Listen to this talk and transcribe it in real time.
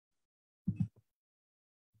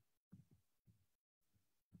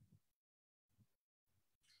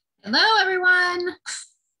Hello, everyone.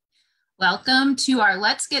 Welcome to our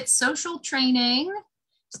Let's Get Social training.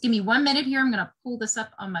 Just give me 1 minute here. I'm going to pull this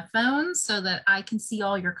up on my phone so that I can see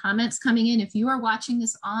all your comments coming in. If you are watching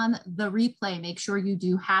this on the replay, make sure you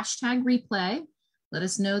do hashtag replay. Let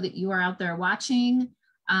us know that you are out there watching.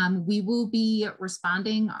 We will be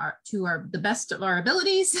responding to the best of our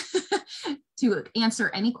abilities to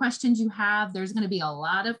answer any questions you have. There's going to be a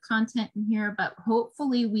lot of content in here, but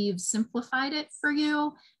hopefully we've simplified it for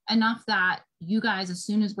you enough that you guys, as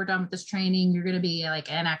soon as we're done with this training, you're going to be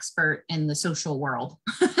like an expert in the social world.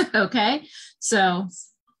 Okay, so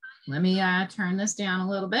let me turn this down a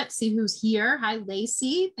little bit, see who's here. Hi,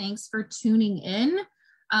 Lacey. Thanks for tuning in.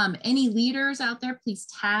 Any leaders out there, please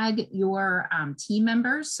tag your team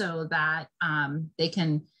members so that they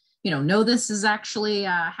can, know this is actually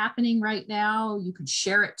happening right now. You can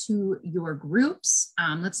share it to your groups.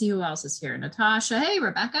 Let's see who else is here. Natasha. Hey,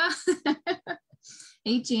 Rebecca.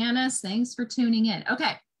 Hey, Janice. Thanks for tuning in.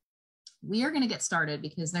 Okay, we are going to get started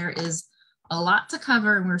because there is a lot to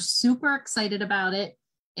cover and we're super excited about it.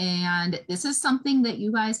 And this is something that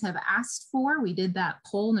you guys have asked for. We did that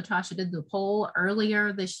poll. Natasha did the poll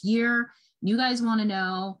earlier this year. You guys want to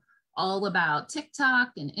know all about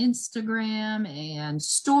TikTok and Instagram and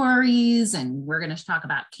stories. And we're going to talk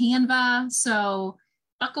about Canva. So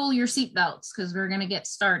buckle your seatbelts because we're going to get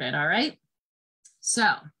started. All right. So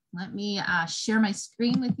let me share my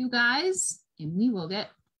screen with you guys and we will get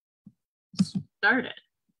started.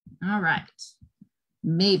 All right.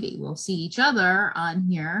 Maybe we'll see each other on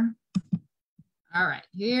here. All right,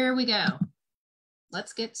 here we go.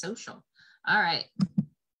 Let's get social. All right.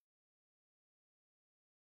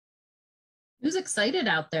 Who's excited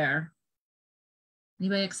out there?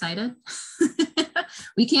 Anybody excited?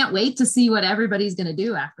 We can't wait to see what everybody's going to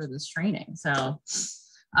do after this training. So,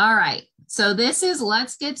 all right. So this is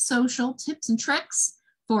Let's Get Social tips and tricks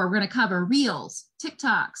for, we're going to cover Reels,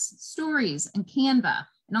 TikToks, Stories, and Canva.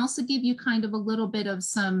 And also give you kind of a little bit of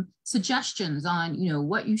some suggestions on,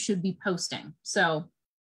 what you should be posting. So,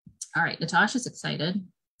 all right, Natasha's excited.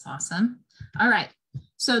 It's awesome. All right,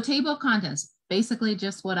 so table of contents, basically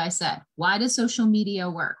just what I said. Why does social media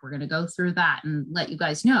work? We're going to go through that and let you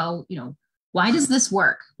guys know, why does this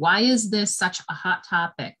work? Why is this such a hot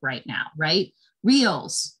topic right now, right?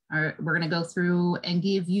 Reels, we're going to go through and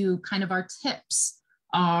give you kind of our tips,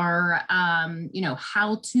 our, how-tos,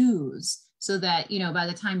 so that, by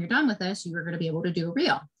the time you're done with this, you are going to be able to do a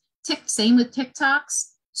reel. Same with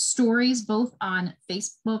TikToks, stories, both on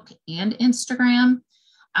Facebook and Instagram.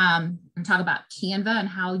 And talk about Canva and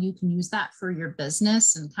how you can use that for your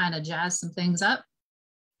business and kind of jazz some things up.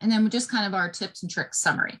 And then just kind of our tips and tricks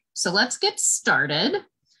summary. So let's get started.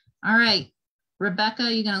 All right,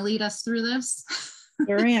 Rebecca, you going to lead us through this?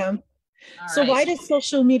 Here I am. So why does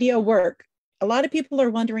social media work? A lot of people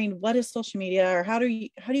are wondering, what is social media, or how do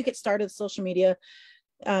you get started with social media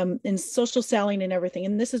and social selling and everything?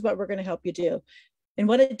 And this is what we're going to help you do. And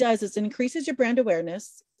what it does is it increases your brand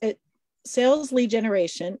awareness, it sales lead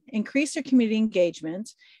generation, increase your community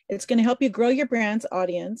engagement. It's going to help you grow your brand's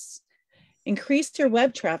audience, increase your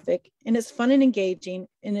web traffic, and it's fun and engaging,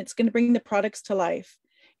 and it's going to bring the products to life,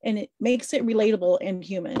 and it makes it relatable and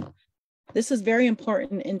human. This is very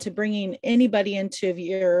important into bringing anybody into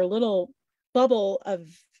your little bubble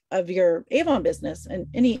of your Avon business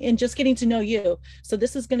and just getting to know you. So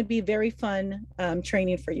this is going to be very fun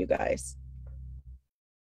training for you guys.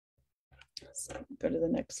 So go to the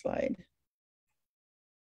next slide.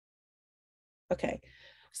 Okay,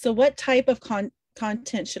 so what type of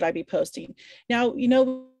content should I be posting? Now,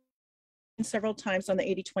 several times on the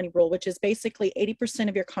 80-20 rule, which is basically 80%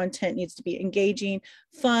 of your content needs to be engaging,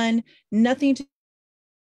 fun, nothing to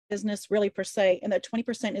business really per se, and that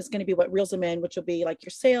 20% is going to be what reels them in, which will be like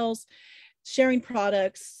your sales, sharing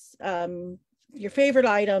products, your favorite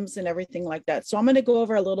items, and everything like that. So I'm going to go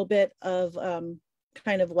over a little bit of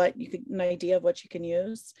kind of an idea of what you can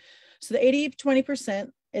use. So the 80-20%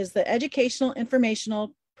 is the educational,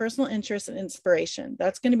 informational, personal interest, and inspiration.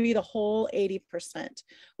 That's going to be the whole 80%,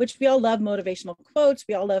 which we all love motivational quotes.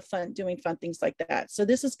 We all love doing fun things like that. So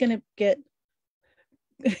this is going to get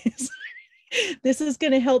this is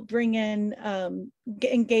going to help bring in,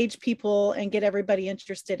 engage people and get everybody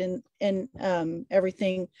interested in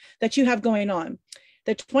everything that you have going on.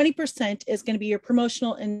 The 20% is going to be your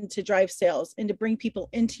promotional and to drive sales and to bring people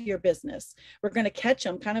into your business. We're going to catch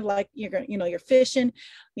them kind of like you're fishing,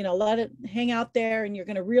 let it hang out there, and you're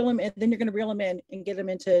going to reel them in, then you're going to reel them in and get them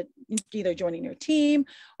into either joining your team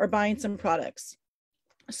or buying some products.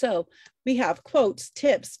 So we have quotes,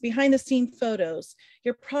 tips, behind the scene photos,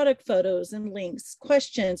 your product photos and links,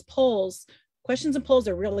 questions, polls, Questions and polls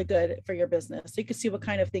are really good for your business. So you can see what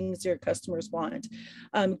kind of things your customers want.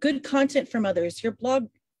 Good content from others, your blog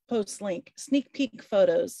post link, sneak peek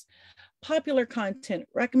photos, popular content,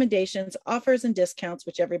 recommendations, offers and discounts,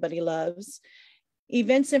 which everybody loves,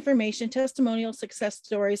 events information, testimonial success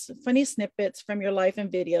stories, funny snippets from your life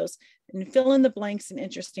and videos, and fill in the blanks and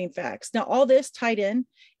interesting facts. Now, all this tied in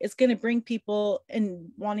is going to bring people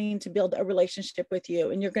in wanting to build a relationship with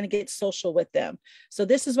you, and you're going to get social with them. So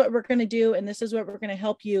this is what we're going to do, and this is what we're going to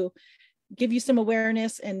help you, give you some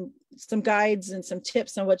awareness and some guides and some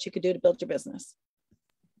tips on what you could do to build your business.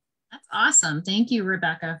 That's awesome. Thank you,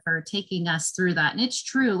 Rebecca, for taking us through that. And it's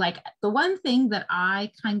true. Like the one thing that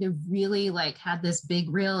I kind of really like had this big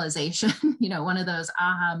realization, one of those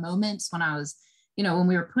aha moments when I was, when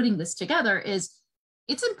we were putting this together is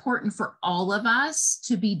it's important for all of us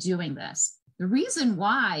to be doing this. The reason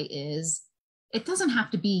why is it doesn't have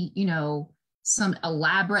to be, some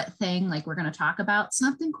elaborate thing like we're going to talk about,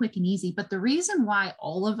 something quick and easy. But the reason why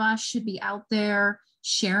all of us should be out there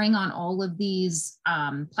sharing on all of these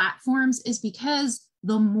platforms is because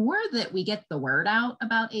the more that we get the word out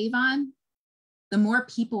about Avon, the more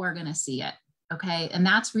people are going to see it. Okay. And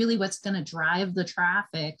that's really what's going to drive the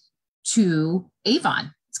traffic to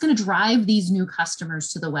Avon. It's going to drive these new customers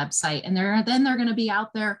to the website. And they're going to be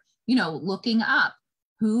out there, looking up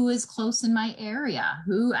who is close in my area,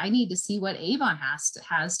 who I need to see what Avon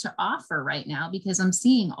has to offer right now, because I'm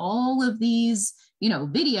seeing all of these,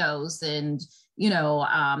 videos and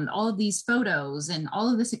all of these photos and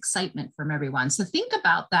all of this excitement from everyone. So think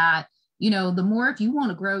about that. The more, if you want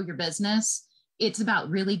to grow your business, it's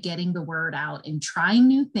about really getting the word out and trying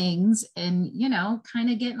new things and,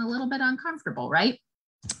 kind of getting a little bit uncomfortable, right?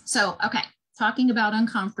 So, okay, talking about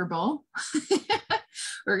uncomfortable,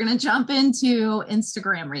 we're going to jump into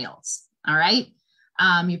Instagram Reels. All right.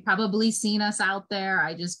 You've probably seen us out there.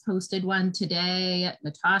 I just posted one today.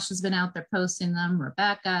 Natasha's been out there posting them.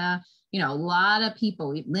 Rebecca, a lot of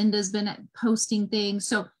people. Linda's been posting things.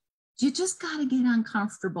 So you just got to get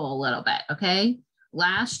uncomfortable a little bit. Okay.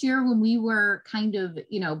 Last year, when we were kind of,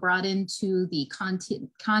 brought into the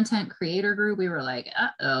content creator group, we were like,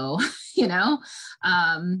 uh-oh,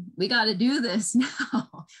 we got to do this now.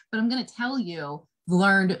 But I'm going to tell you,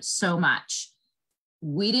 learned so much.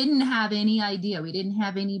 We didn't have any idea. We didn't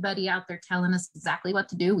have anybody out there telling us exactly what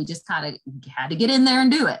to do. We just kind of had to get in there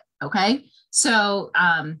and do it. Okay. So,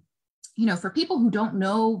 for people who don't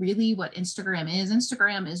know really what Instagram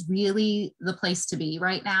is really the place to be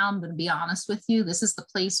right now. I'm going to be honest with you. This is the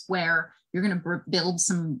place where you're going to build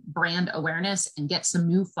some brand awareness and get some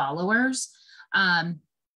new followers.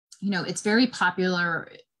 It's very popular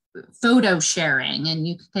photo sharing, and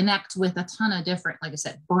you can connect with a ton of different, like I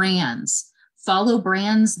said, brands. Follow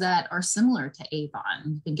brands that are similar to Avon.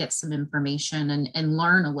 You can get some information and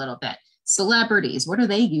learn a little bit. Celebrities, what are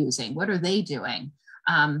they using? What are they doing?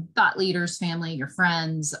 Thought leaders, family, your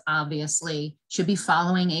friends, obviously should be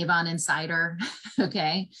following Avon Insider.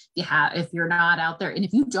 Okay. If you're not out there, and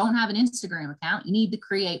if you don't have an Instagram account, you need to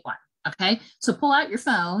create one. Okay. So pull out your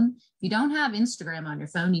phone. If you don't have Instagram on your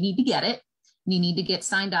phone, you need to get it. You need to get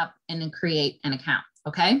signed up and then create an account.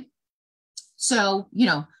 Okay. So,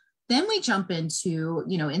 then we jump into,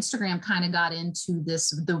 Instagram kind of got into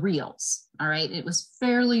the Reels. All right. It was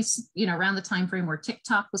fairly, around the time frame where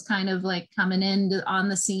TikTok was kind of like coming in on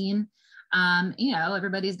the scene.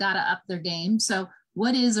 Everybody's got to up their game. So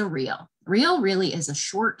what is a Reel? Reel really is a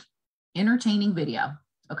short, entertaining video.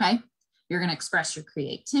 Okay. You're going to express your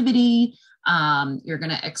creativity. You're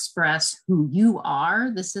going to express who you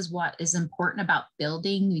are. This is what is important about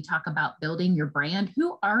building. We talk about building your brand.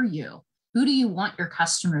 Who are you? Who do you want your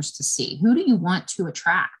customers to see? Who do you want to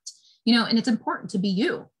attract? And it's important to be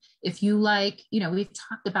you. If you we've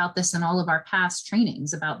talked about this in all of our past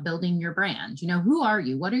trainings about building your brand. Who are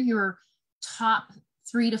you? What are your top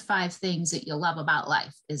 3 to 5 things that you love about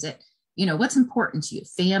life? Is it, what's important to you?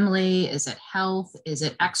 Family? Is it health? Is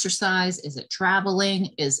it exercise? Is it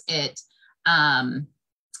traveling? Is it,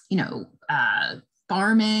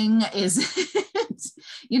 farming? Is it,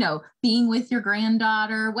 being with your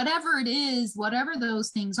granddaughter? Whatever it is, whatever those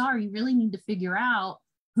things are, you really need to figure out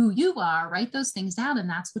who you are, write those things down, and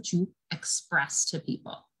that's what you express to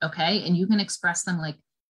people. Okay. And you can express them like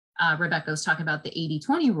Rebecca was talking about the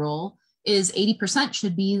 80-20 rule is 80%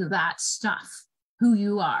 should be that stuff. Who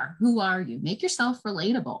you are. Who are you? Make yourself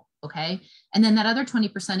relatable. Okay. And then that other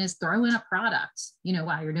 20% is throw in a product,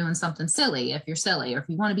 while you're doing something silly, if you're silly, or if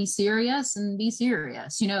you want to be serious and be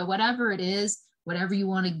serious, whatever it is, whatever you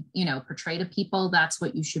want to, portray to people, that's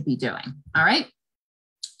what you should be doing. All right.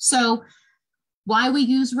 So why we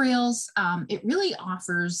use Reels. It really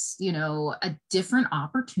offers, a different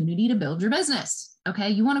opportunity to build your business. Okay.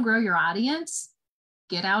 You want to grow your audience,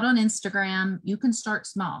 get out on Instagram. You can start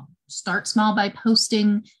small. Start small by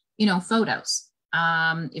posting, photos.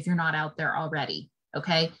 If you're not out there already.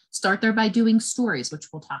 Okay. Start there by doing stories, which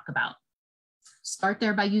we'll talk about. Start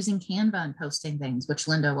there by using Canva and posting things, which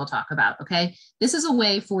Linda will talk about. Okay. This is a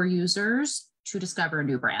way for users to discover a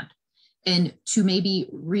new brand and to maybe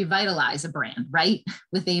revitalize a brand, right?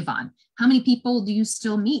 With Avon. How many people do you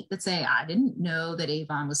still meet that say, I didn't know that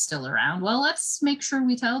Avon was still around? Well, let's make sure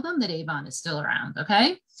we tell them that Avon is still around,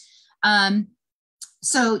 okay?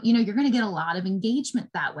 So, you're going to get a lot of engagement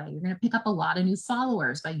that way. You're going to pick up a lot of new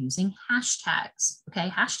followers by using hashtags, okay?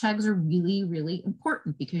 Hashtags are really, really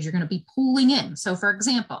important because you're going to be pulling in. So for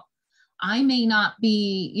example, I may not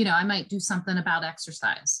be, I might do something about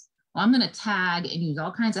exercise. Well, I'm going to tag and use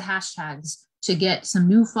all kinds of hashtags to get some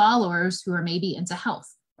new followers who are maybe into health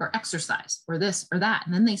or exercise or this or that.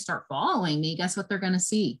 And then they start following me. Guess what they're going to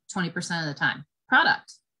see 20% of the time?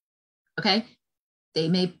 Product. Okay. They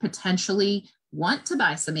may potentially want to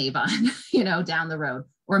buy some Avon, down the road,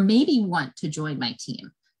 or maybe want to join my team.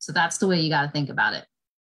 So that's the way you got to think about it.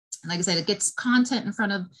 And like I said, it gets content in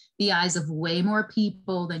front of the eyes of way more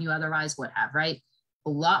people than you otherwise would have, right? A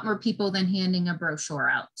lot more people than handing a brochure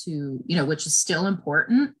out to, which is still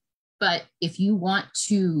important. But if you want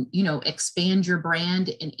to, expand your brand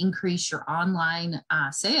and increase your online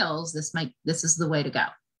sales, this is the way to go.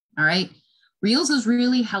 All right. Reels has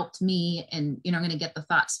really helped me. And, I'm going to get the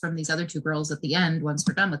thoughts from these other two girls at the end once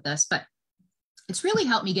we're done with this, but it's really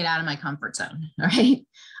helped me get out of my comfort zone. All right.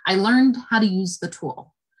 I learned how to use the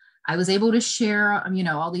tool. I was able to share,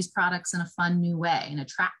 all these products in a fun new way and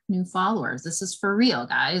attract new followers. This is for real,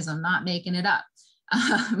 guys. I'm not making it up.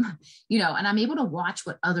 And I'm able to watch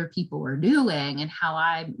what other people are doing and how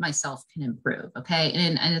I myself can improve. Okay.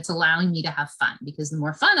 And it's allowing me to have fun, because the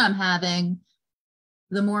more fun I'm having,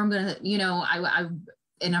 the more I'm going to,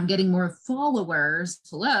 and I'm getting more followers.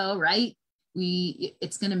 Hello, right?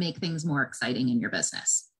 It's going to make things more exciting in your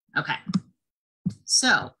business. Okay.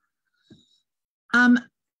 So,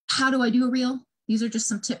 how do I do a reel? These are just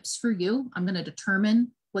some tips for you. I'm going to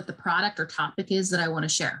determine what the product or topic is that I want to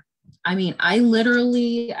share. I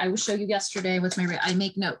will show you yesterday with I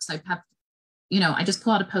make notes. I have, I just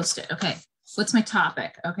pull out a Post-it. Okay. What's my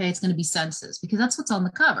topic? Okay. It's going to be senses, because that's what's on the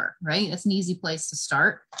cover, right? It's an easy place to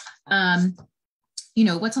start.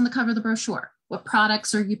 What's on the cover of the brochure? What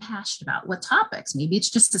products are you passionate about? What topics? Maybe it's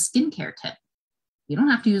just a skincare tip. You don't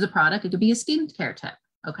have to use a product. It could be a skincare tip.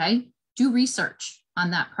 Okay. Do research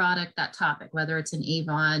on that product, that topic, whether it's an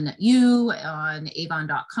Avon on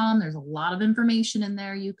avon.com. There's a lot of information in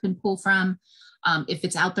there you can pull from. If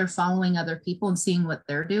it's out there following other people and seeing what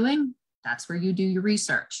they're doing, that's where you do your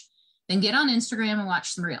research. Then get on Instagram and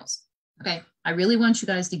watch some reels. Okay. I really want you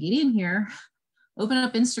guys to get in here, open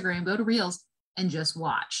up Instagram, go to reels and just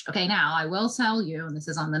watch. Okay. Now I will tell you, and this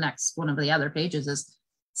is on the next one of the other pages, is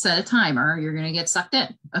set a timer. You're going to get sucked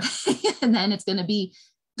in. Okay. And then it's going to be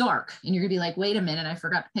dark and you're gonna be like, wait a minute, I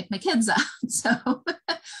forgot to pick my kids up. So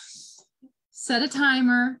set a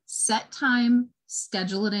timer, set time,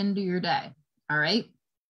 schedule it into your day. All right.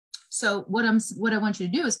 So what I want you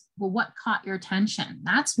to do is, well, what caught your attention?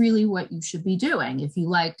 That's really what you should be doing. If you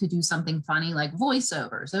like to do something funny like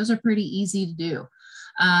voiceovers, those are pretty easy to do.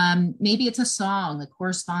 Maybe it's a song that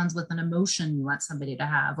corresponds with an emotion you want somebody to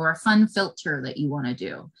have, or a fun filter that you want to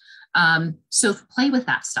do. So play with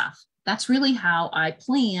that stuff. That's really how I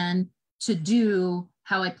plan to do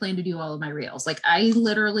all of my reels. Like I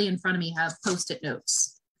literally in front of me have Post-it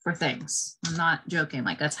notes for things. I'm not joking.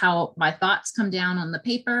 Like that's how my thoughts come down on the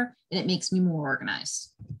paper and it makes me more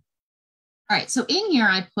organized. All right. So in here,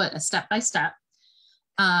 I put a step-by-step,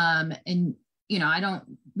 and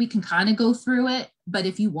we can kind of go through it, but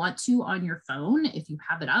if you want to on your phone, if you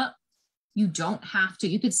have it up, you don't have to.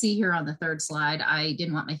 You could see here on the third slide, I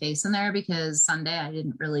didn't want my face in there because Sunday I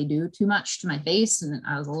didn't really do too much to my face and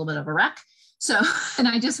I was a little bit of a wreck. So, and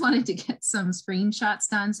I just wanted to get some screenshots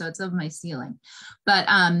done. So it's of my ceiling. But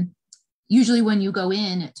usually when you go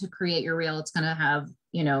in to create your reel, it's going to have,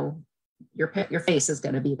 your face is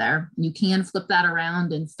going to be there. You can flip that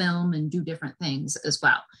around and film and do different things as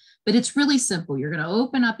well. But it's really simple. You're going to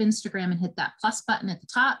open up Instagram and hit that plus button at the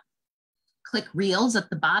top, click Reels at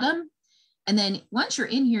the bottom. And then once you're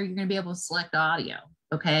in here, you're going to be able to select audio.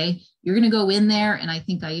 Okay. You're going to go in there. And I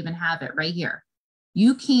think I even have it right here.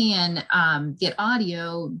 You can get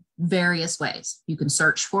audio various ways. You can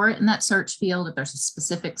search for it in that search field. If there's a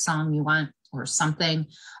specific song you want or something,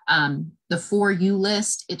 the For You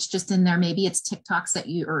list, it's just in there. Maybe it's TikToks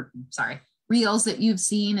reels that you've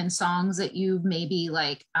seen and songs that you've maybe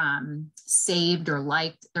like saved or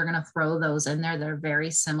liked, they're going to throw those in there. They're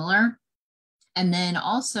very similar. And then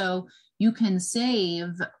also you can save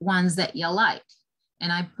ones that you like.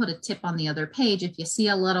 And I put a tip on the other page. If you see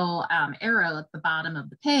a little arrow at the bottom of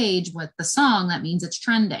the page with the song, that means it's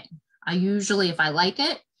trending. I usually, if I like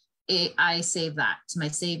it, I save that to my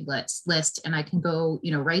saved list, and I can go,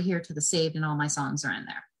 right here to the saved, and all my songs are in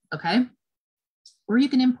there. Okay. Or you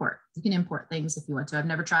can import things if you want to. I've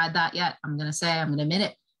never tried that yet. I'm going to admit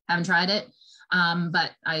it. Haven't tried it.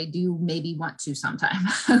 But I do maybe want to sometime.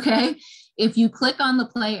 Okay. If you click on the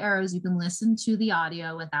play arrows, you can listen to the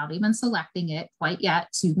audio without even selecting it quite yet.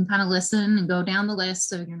 So you can kind of listen and go down the list.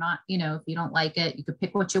 So you're not, if you don't like it, you could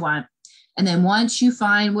pick what you want. And then once you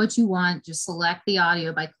find what you want, just select the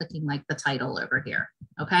audio by clicking like the title over here.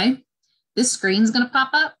 Okay. This screen's going to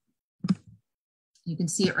pop up. You can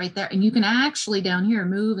see it right there. And you can actually down here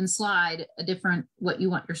move and slide a different, what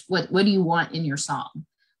do you want in your song?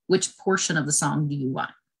 Which portion of the song do you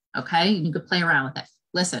want? Okay. You can play around with it.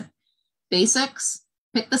 Listen, basics,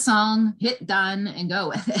 pick the song, hit done, and go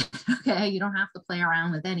with it. Okay. You don't have to play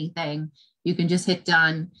around with anything. You can just hit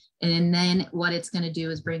done. And then what it's going to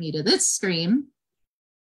do is bring you to this screen.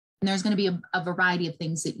 And there's going to be a variety of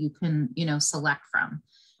things that you can, select from.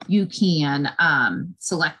 You can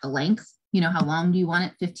select the length. How long do you want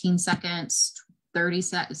it? 15 seconds, 30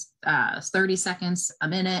 seconds, 30 seconds, a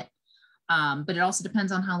minute. But it also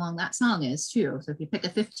depends on how long that song is too. So if you pick a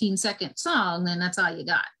 15-second song, then that's all you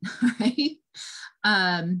got, right?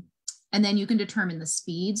 And then you can determine the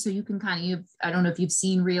speed. So you can I don't know if you've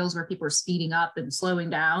seen reels where people are speeding up and slowing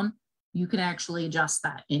down. You can actually adjust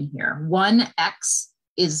that in here. 1x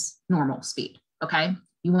is normal speed, okay?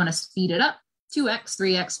 You want to speed it up, 2x,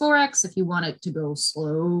 3x, 4x. If you want it to go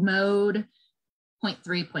slow mode,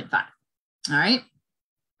 0.3, 0.5, all right?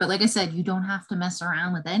 But like I said, you don't have to mess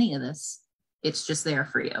around with any of this. It's just there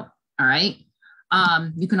for you, all right?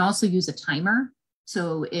 You can also use a timer.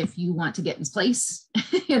 So if you want to get in place,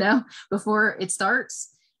 before it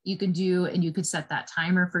starts, you could set that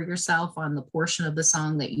timer for yourself on the portion of the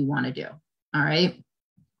song that you want to do, all right?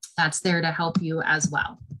 That's there to help you as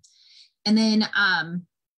well. And then, let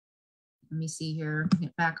me see here,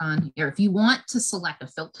 get back on here. If you want to select a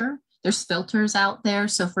filter, there's filters out there.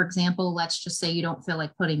 So for example, let's just say you don't feel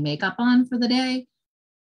like putting makeup on for the day.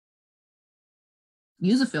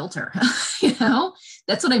 Use a filter,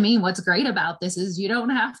 that's what I mean. What's great about this is you don't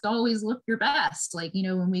have to always look your best. Like,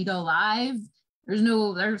 when we go live,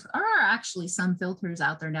 there are actually some filters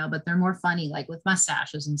out there now, but they're more funny, like with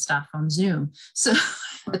mustaches and stuff on Zoom. So,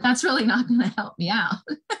 but that's really not going to help me out.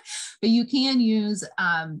 But you can use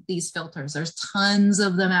these filters. There's tons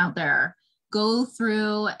of them out there. Go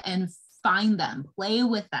through and find them, play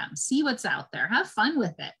with them, see what's out there, have fun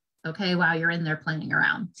with it. Okay, while you're in there playing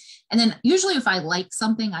around. And then usually if I like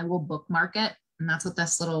something, I will bookmark it. And that's what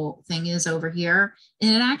this little thing is over here.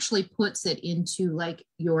 And it actually puts it into like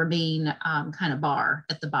your main kind of bar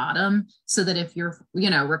at the bottom, so that if you're,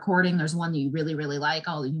 recording, there's one that you really, really like,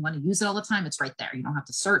 you want to use it all the time, it's right there. You don't have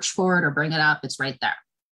to search for it or bring it up. It's right there.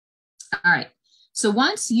 All right. So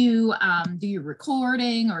once you do your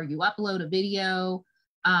recording or you upload a video,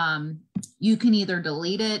 you can either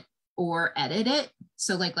delete it or edit it.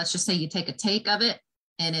 So like, let's just say you take a take of it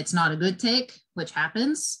and it's not a good take, which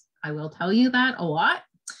happens. I will tell you that a lot.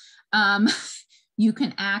 You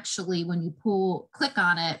can actually, when you click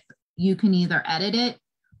on it, you can either edit it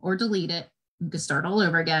or delete it. You can start all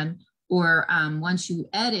over again. Or once you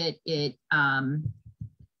edit it,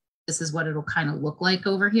 this is what it'll kind of look like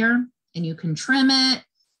over here. And you can trim it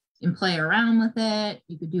and play around with it.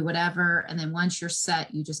 You could do whatever. And then once you're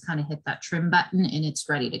set, you just kind of hit that trim button and it's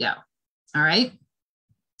ready to go. All right.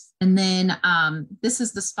 And then this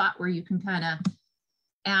is the spot where you can kind of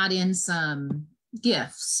add in some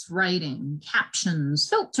GIFs, writing, captions,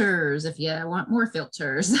 filters, if you want more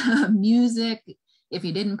filters, music, if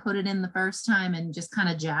you didn't put it in the first time, and just kind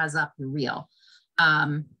of jazz up your reel.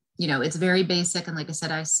 It's very basic. And like I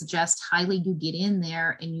said, I suggest highly you get in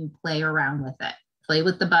there and you play around with it. Play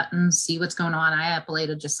with the buttons, see what's going on. I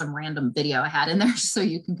uploaded just some random video I had in there so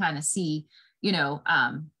you can kind of see,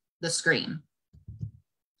 the screen.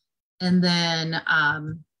 And then,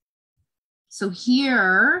 so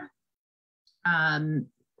here,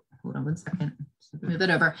 hold on one second, move it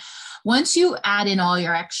over. Once you add in all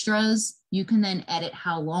your extras, you can then edit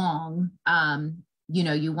how long,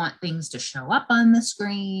 you want things to show up on the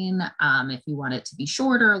screen. If you want it to be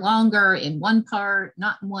shorter, longer, in one part,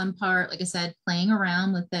 not in one part. Like I said, playing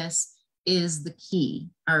around with this is the key.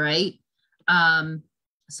 All right.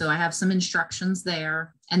 So I have some instructions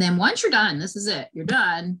there. And then once you're done, this is it, you're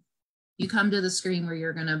done. you come to the screen where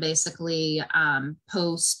you're going to basically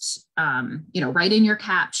post, write in your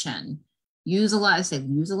caption, use a lot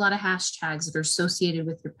of hashtags that are associated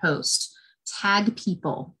with your post, tag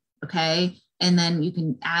people, okay? And then you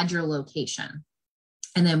can add your location.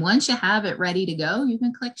 And then once you have it ready to go, you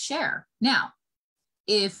can click share. Now,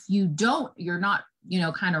 if you're not,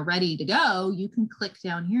 kind of ready to go, you can click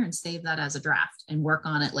down here and save that as a draft and work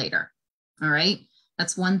on it later. All right.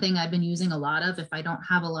 That's one thing I've been using a lot of. If I don't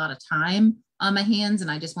have a lot of time on my hands and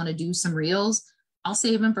I just want to do some reels, I'll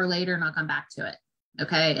save them for later and I'll come back to it.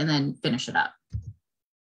 Okay. And then finish it up.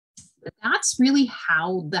 But that's really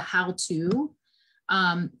the how-to,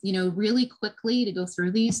 really quickly to go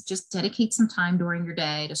through these, just dedicate some time during your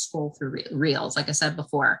day to scroll through reels. Like I said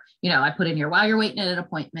before, I put in here while you're waiting at an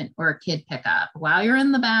appointment or a kid pickup, while you're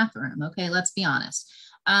in the bathroom. Okay. Let's be honest.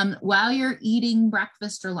 While you're eating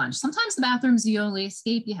breakfast or lunch, sometimes the bathroom's the only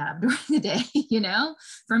escape you have during the day,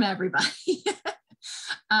 from everybody.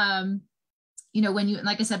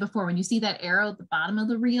 Like I said before, when you see that arrow at the bottom of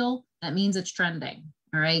the reel, that means it's trending.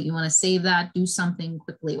 All right. You want to save that, do something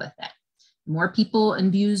quickly with it. The more people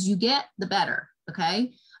and views you get, the better.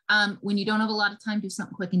 Okay. When you don't have a lot of time, do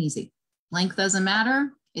something quick and easy. Length doesn't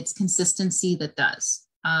matter. It's consistency that does.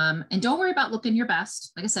 And don't worry about looking your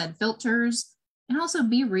best. Like I said, filters, and also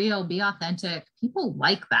be real, be authentic. People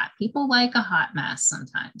like that. People like a hot mess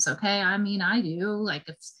sometimes. Okay. I mean, I do.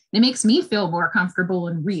 It makes me feel more comfortable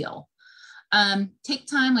and real. Take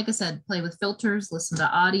time, like I said, play with filters, listen to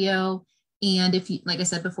audio. And like I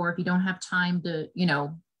said before, if you don't have time to,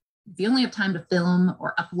 if you only have time to film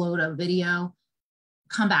or upload a video,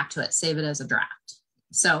 come back to it, save it as a draft.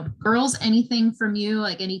 So girls, anything from you,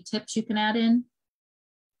 like any tips you can add in?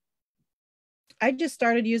 I just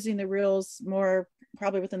started using the reels more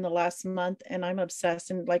probably within the last month, and I'm obsessed.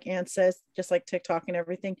 And like Ann says, just like TikTok and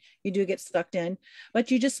everything, you do get sucked in, but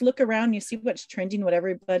you just look around, you see what's trending, what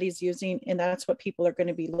everybody's using, and that's what people are going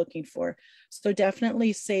to be looking for. So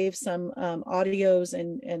definitely save some audios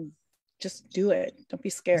and just do it. Don't be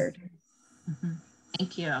scared. Mm-hmm.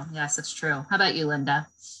 Thank you. Yes, it's true. How about you, Linda?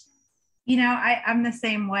 I'm the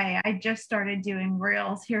same way. I just started doing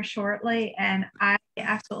reels here shortly, and I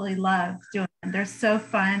absolutely love doing them. They're so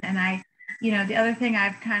fun. And the other thing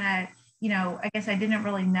I've kind of, I guess I didn't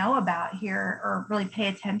really know about here or really pay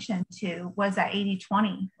attention to was that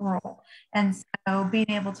 80-20 rule. And so being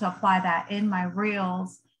able to apply that in my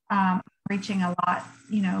reels, reaching a lot,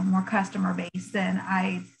 more customer base than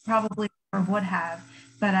I probably would have.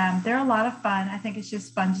 But they're a lot of fun. I think it's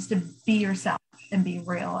just fun just to be yourself and be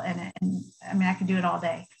real. And I mean, I could do it all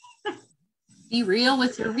day. Be real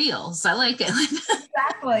with your reels. I like it.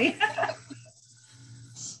 Exactly.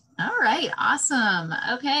 All right. Awesome.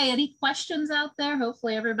 Okay. Any questions out there?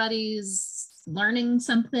 Hopefully everybody's learning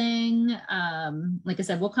something. Like I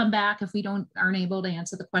said, we'll come back. If we aren't able to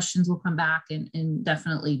answer the questions, we'll come back and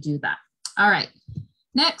definitely do that. All right.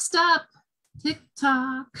 Next up,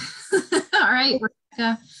 TikTok. All right,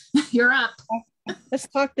 Rebecca, you're up. Let's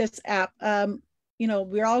talk this app.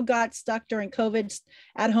 We all got stuck during COVID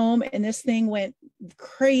at home, and this thing went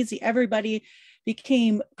crazy. Everybody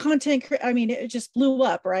became content. It just blew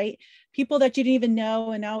up, right? People that you didn't even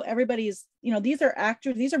know. And now everybody's, these are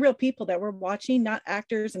actors. These are real people that we're watching, not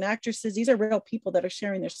actors and actresses. These are real people that are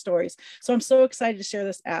sharing their stories. So I'm so excited to share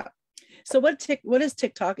this app. So what is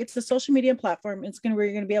TikTok? It's a social media platform. Where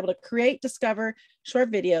you're going to be able to create, discover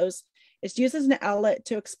short videos. It's used as an outlet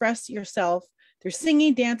to express yourself through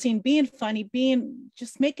singing, dancing, being funny,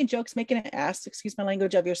 just making jokes, making an ass, excuse my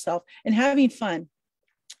language, of yourself, and having fun.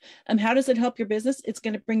 How does it help your business? It's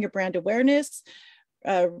going to bring your brand awareness,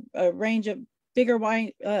 a range of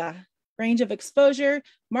range of exposure,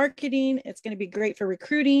 marketing. It's going to be great for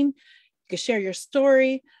recruiting. You can share your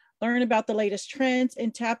story, learn about the latest trends,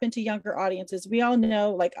 and tap into younger audiences. We all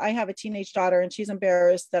know, like I have a teenage daughter and she's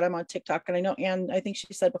embarrassed that I'm on TikTok. And I know Ann, I think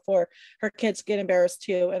she said before, her kids get embarrassed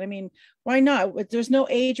too. And I mean, why not? There's no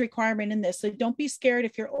age requirement in this. So don't be scared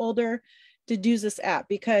if you're older to do this app,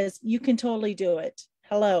 because you can totally do it.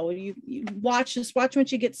 Hello, you watch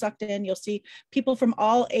once you get sucked in, you'll see people from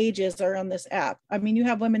all ages are on this app. I mean, you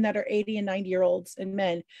have women that are 80 and 90-year-olds and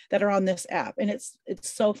men that are on this app, and it's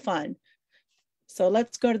so fun. So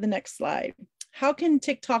let's go to the next slide. How can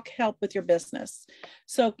TikTok help with your business?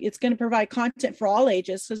 So it's going to provide content for all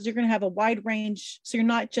ages, because you're going to have a wide range. So you're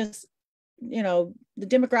not just, the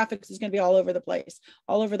demographics is going to be all over the place,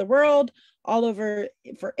 all over the world, all over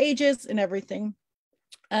for ages and everything.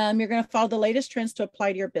 You're going to follow the latest trends to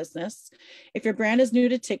apply to your business. If your brand is new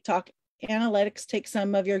to TikTok, analytics take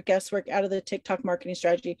some of your guesswork out of the TikTok marketing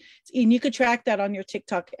strategy. And you could track that on your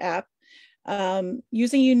TikTok app.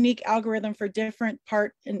 Using unique algorithm for different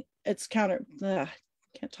part and it's can't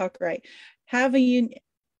talk right.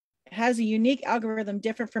 Has a unique algorithm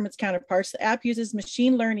different from its counterparts. The app uses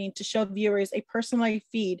machine learning to show viewers a personalized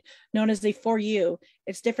feed known as a For You.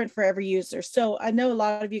 It's different for every user. So I know a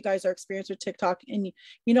lot of you guys are experienced with TikTok, and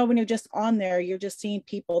you know, when you're just on there, you're just seeing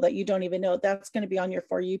people that you don't even know. That's going to be on your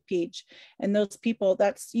For You page. And those people,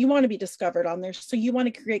 you want to be discovered on there. So you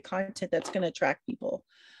want to create content that's going to attract people.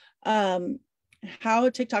 How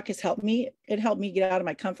TikTok has helped me, it helped me get out of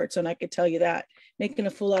my comfort zone. I could tell you that, making a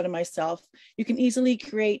fool out of myself. You can easily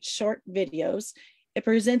create short videos. It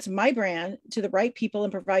presents my brand to the right people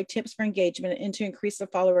and provide tips for engagement and to increase the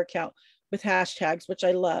follower count with hashtags, which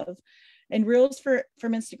I love. And reels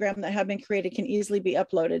from Instagram that have been created can easily be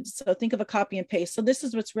uploaded. So think of a copy and paste. So this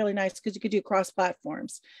is what's really nice, because you could do cross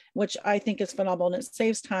platforms, which I think is phenomenal. And it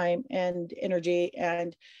saves time and energy,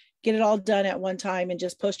 and get it all done at one time and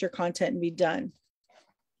just post your content and be done.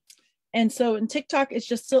 And so in TikTok, it's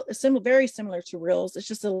just very similar to Reels. It's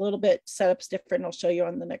just a little bit setup's different. I'll show you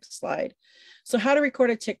on the next slide. So how to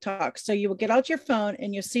record a TikTok. So you will get out your phone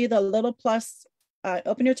and you'll see the little plus,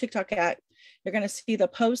 open your TikTok app. You're going to see the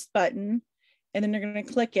post button, and then you're going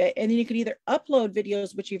to click it. And then you can either upload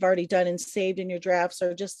videos, which you've already done and saved in your drafts,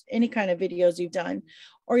 or just any kind of videos you've done,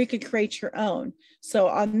 or you could create your own. So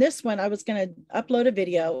on this one, I was going to upload a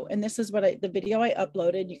video, and this is the video I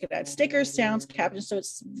uploaded. You could add stickers, sounds, captions. So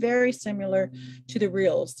it's very similar to the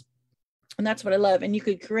Reels. And that's what I love. And you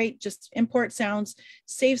could just import sounds,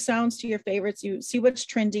 save sounds to your favorites. You see what's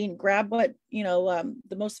trending, grab what,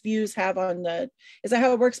 the most views have on is that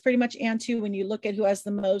how it works pretty much, Ann, too, when you look at who has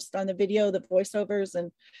the most on the video, the voiceovers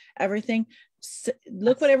and everything,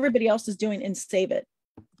 look what everybody else is doing and save it,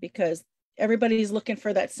 because everybody's looking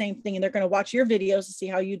for that same thing, and they're going to watch your videos to see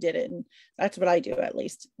how you did it. And that's what I do, at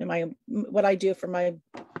least what I do for my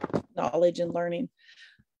knowledge and learning.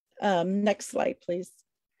 Next slide, please.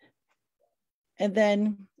 And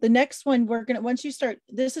then the next one, once you start,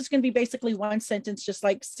 this is going to be basically one sentence, just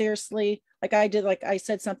like seriously, like I did, like I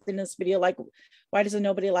said something in this video, like, why doesn't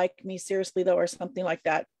nobody like me, seriously though, or something like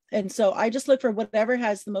that. And so I just look for whatever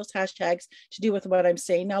has the most hashtags to do with what I'm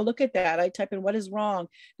saying. Now look at that. I type in what is wrong.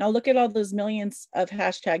 Now look at all those millions of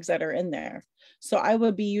hashtags that are in there. So I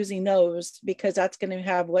would be using those, because that's going to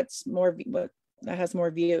have what has more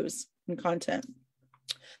views and content.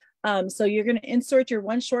 So you're going to insert your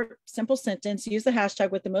one short, simple sentence, use the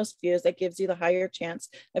hashtag with the most views. That gives you the higher chance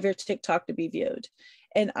of your TikTok to be viewed.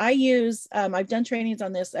 And I use, I've done trainings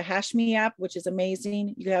on this, a HashMe app, which is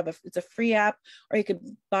amazing. It's a free app, or you could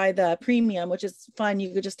buy the premium, which is fun.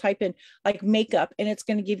 You could just type in like makeup, and it's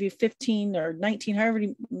going to give you 15 or 19, however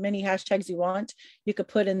many hashtags you want, you could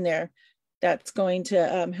put in there. That's going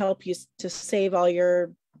to help you to save all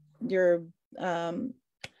your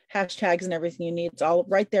hashtags and everything you need. It's all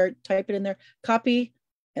right there. Type it in there, copy,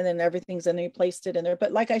 and then everything's in there. You placed it in there.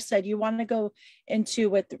 But like I said, you want to go into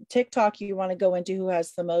with TikTok, you want to go into who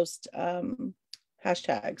has the most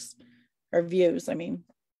hashtags or views. I mean,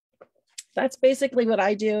 that's basically what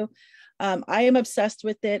I do. I am obsessed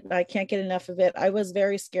with it. I can't get enough of it. I was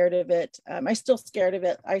very scared of it. I'm still scared of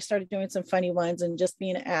it. I started doing some funny ones and just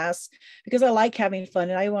being an ass, because I like having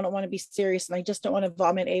fun, and I don't want to be serious, and I just don't want to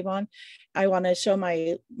vomit Avon. I want to show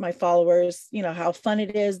my followers, how fun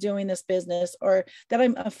it is doing this business, or that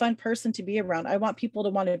I'm a fun person to be around. I want people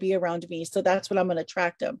to want to be around me. So that's what I'm going to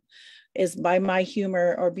attract them, is by my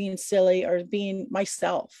humor, or being silly, or being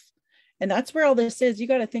myself. And that's where all this is. You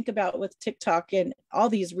got to think about with TikTok and all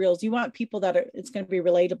these reels, you want people it's going to be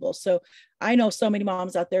relatable. So I know so many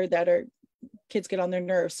moms out there that kids get on their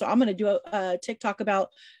nerves. So I'm going to do a TikTok about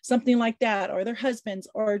something like that, or their husbands,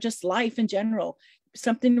 or just life in general,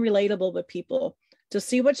 something relatable with people, to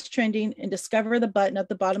see what's trending and discover the button at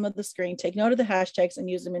the bottom of the screen. Take note of the hashtags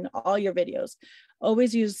and use them in all your videos.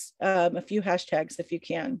 Always use a few hashtags if you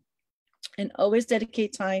can. And always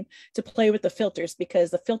dedicate time to play with the filters,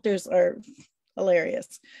 because the filters are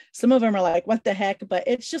hilarious. Some of them are like, what the heck? But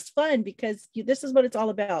it's just fun, because this is what it's all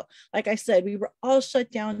about. Like I said, we were all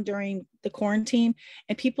shut down during the quarantine,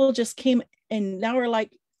 and people just came, and now we're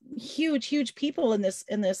like huge people in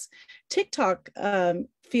this TikTok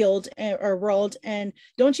field or world. And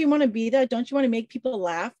don't you want to be that? Don't you want to make people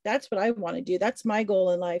laugh? That's what I want to do. That's my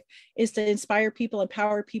goal in life, is to inspire people,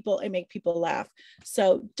 empower people, and make people laugh.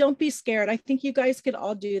 So don't be scared. I think you guys could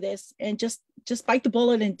all do this, and just bite the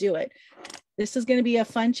bullet and do it. This is going to be a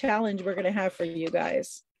fun challenge we're going to have for you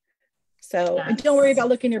guys. So, and don't worry about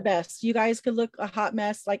looking your best. You guys could look a hot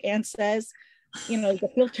mess, like Ann says. The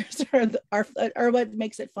filters are what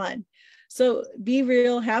makes it fun. So be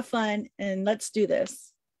real, have fun, and let's do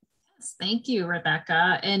this. Yes, thank you,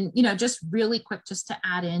 Rebecca. And, just really quick, just to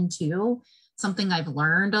add into, something I've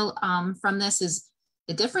learned from this is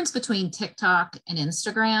the difference between TikTok and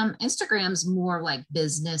Instagram. Instagram's more like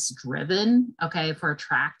business driven, okay, for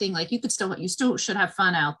attracting. Like you still should have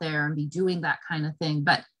fun out there and be doing that kind of thing.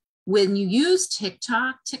 But when you use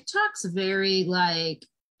TikTok, TikTok's very like,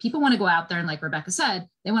 people want to go out there and like Rebecca said,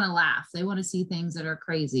 they want to laugh. They want to see things that are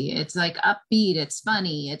crazy. It's like upbeat, it's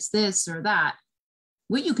funny, it's this or that.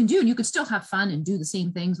 What you can do, you can still have fun and do the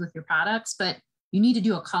same things with your products, but you need to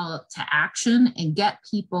do a call to action and get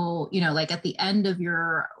people, you know, like at the end of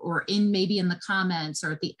your, or in maybe in the comments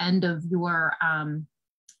or at the end of your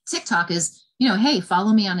TikTok is, you know, hey,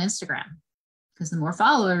 follow me on Instagram. Because the more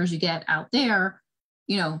followers you get out there,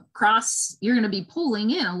 you know, you're going to be pulling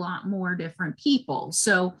in a lot more different people.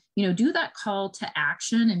 So, you know, do that call to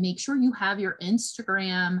action and make sure you have your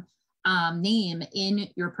Instagram name in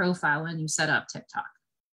your profile when you set up TikTok.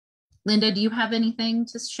 Linda, do you have anything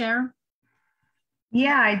to share?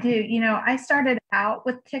 Yeah, I do. You know, I started out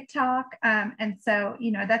with TikTok. And so,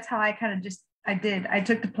 you know, that's how I kind of I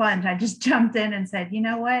took the plunge. I just jumped in and said, you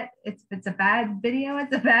know what, it's a bad video.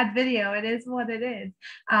 It's a bad video. It is what it is.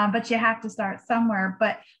 But you have to start somewhere.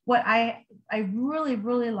 But what I really,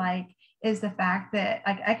 really like is the fact that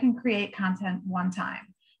like I can create content one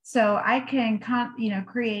time. So I can,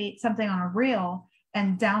 create something on a reel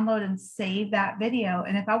and download and save that video.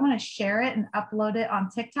 And if I want to share it and upload it on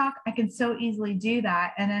TikTok, I can so easily do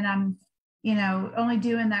that. And then I'm, you know, only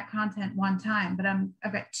doing that content one time, but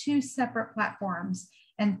I've got two separate platforms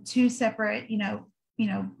and two separate, you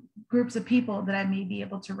know, groups of people that I may be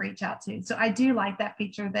able to reach out to. So I do like that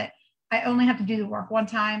feature that I only have to do the work one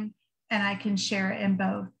time and I can share it in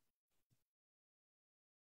both.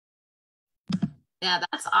 Yeah,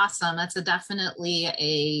 that's awesome. That's definitely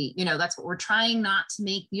that's what we're trying not to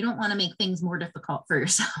make. You don't want to make things more difficult for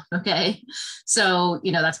yourself. Okay. So,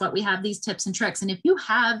 you know, that's what we have these tips and tricks. And if you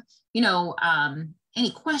have,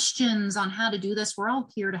 any questions on how to do this, we're all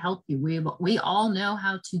here to help you. We all know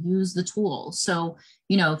how to use the tool. So,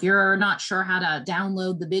 you know, if you're not sure how to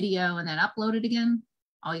download the video and then upload it again,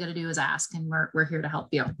 all you got to do is ask, and we're here to help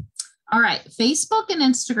you. All right, Facebook and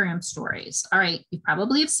Instagram stories. All right, you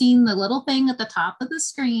probably have seen the little thing at the top of the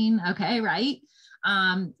screen. Okay, right?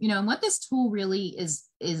 And what this tool really is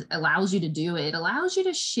allows you to do, it allows you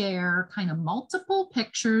to share kind of multiple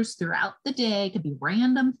pictures throughout the day. It could be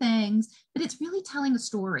random things, but it's really telling a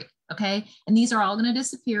story. Okay, and these are all going to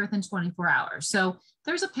disappear within 24 hours. So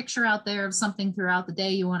there's a picture out there of something throughout the day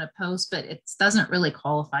you want to post, but it doesn't really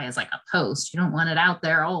qualify as like a post. You don't want it out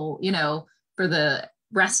there all, for the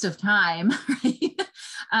rest of time, right?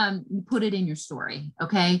 You put it in your story,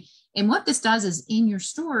 okay? And what this does is in your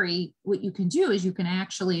story, what you can do is you can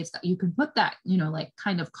actually, you can put that, like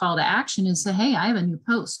kind of call to action and say, hey, I have a new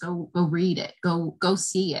post, go read it, go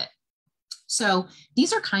see it. So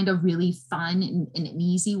these are kind of really fun and an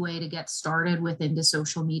easy way to get started into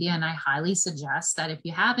social media. And I highly suggest that if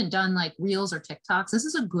you haven't done like Reels or TikToks, this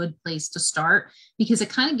is a good place to start because it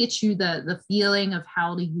kind of gets you the feeling of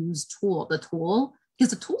how to use the tool.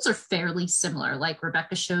 Because the tools are fairly similar. Like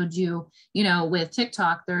Rebecca showed you, with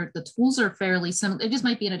TikTok, the tools are fairly similar. It just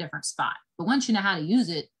might be in a different spot. But once you know how to use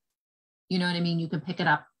it, you know what I mean? You can pick it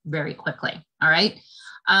up very quickly. All right.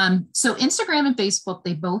 So Instagram and Facebook,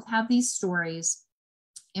 they both have these stories.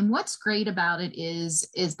 And what's great about it is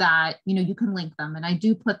that, you can link them. And I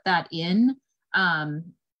do put that in. I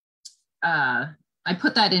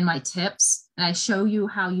put that in my tips and I show you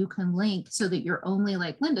how you can link so that you're only,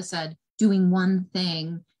 like Linda said, doing one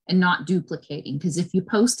thing and not duplicating. Because if you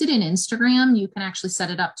post it in Instagram, you can actually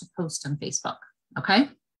set it up to post on Facebook. Okay.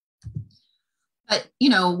 But,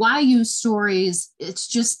 why use stories? It's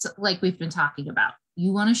just like we've been talking about.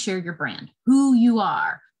 You want to share your brand, who you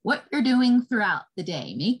are, what you're doing throughout the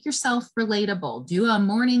day. Make yourself relatable. Do a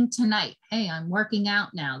morning to night. Hey, I'm working out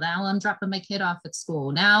now. Now I'm dropping my kid off at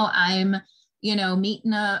school. Now I'm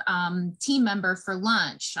meeting a team member for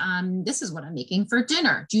lunch. This is what I'm making for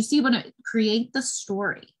dinner. Do you see create the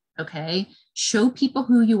story? Okay. Show people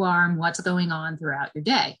who you are and what's going on throughout your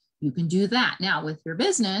day. You can do that. Now with your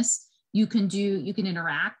business, you can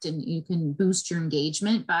interact and you can boost your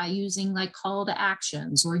engagement by using like call to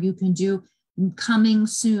actions, or you can do coming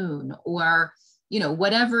soon, or,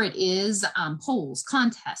 whatever it is, polls,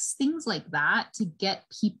 contests, things like that to get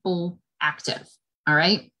people active. All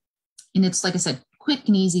right. And it's, like I said, quick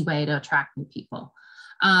and easy way to attract new people.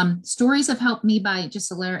 Stories have helped me by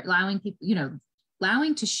just allowing people,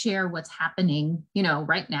 allowing to share what's happening,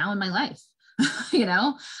 right now in my life,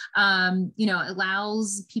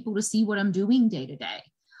 allows people to see what I'm doing day to day.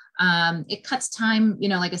 It cuts time,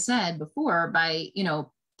 like I said before, by,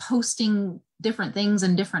 posting different things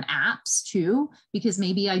in different apps too, because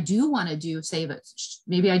maybe I do want to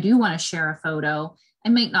maybe I do want to share a photo. I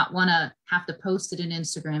might not want to have to post it in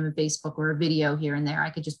Instagram and Facebook or a video here and there. I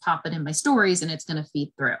could just pop it in my stories and it's going to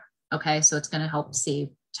feed through. Okay. So it's going to help save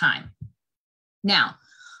time. Now,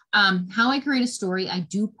 how I create a story, I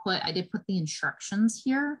did put the instructions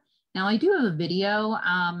here. Now I do have a video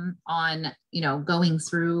on, going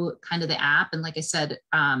through kind of the app. And like I said,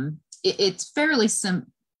 it's fairly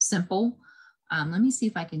simple. Let me see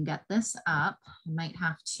if I can get this up. I might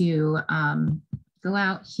have to go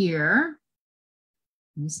out here.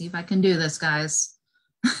 Let me see if I can do this, guys.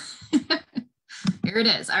 Here it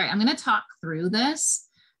is. All right, I'm going to talk through this.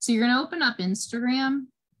 So you're going to open up Instagram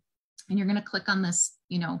and you're going to click on this,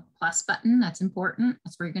 plus button. That's important.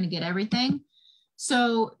 That's where you're going to get everything.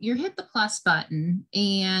 So you hit the plus button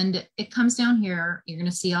and it comes down here. You're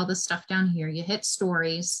going to see all this stuff down here. You hit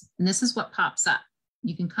stories and this is what pops up.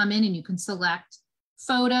 You can come in and you can select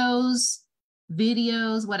photos,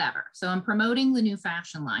 videos, whatever. So I'm promoting the new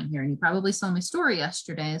fashion line here and you probably saw my story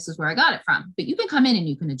yesterday. This is where I got it from, but you can come in and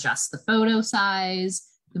you can adjust the photo size,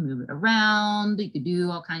 you can move it around, you could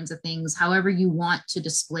do all kinds of things, however you want to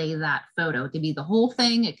display that photo. It could be the whole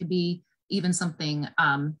thing. It could be even something,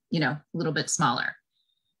 a little bit smaller.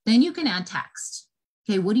 Then you can add text.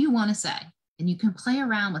 Okay, what do you want to say? And you can play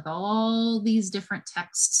around with all these different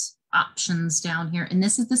text options down here. And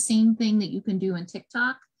this is the same thing that you can do in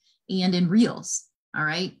TikTok and in Reels. All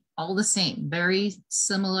right, all the same, very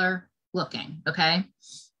similar looking. Okay,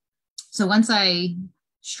 so once I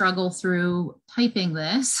struggle through typing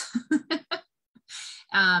this,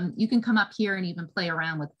 you can come up here and even play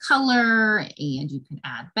around with color and you can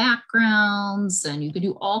add backgrounds and you can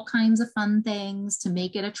do all kinds of fun things to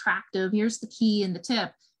make it attractive. Here's the key and the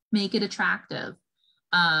tip, make it attractive.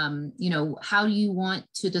 How do you want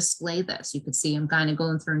to display this? You could see I'm kind of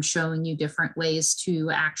going through and showing you different ways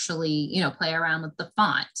to actually, play around with the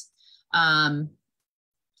font.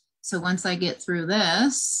 So once I get through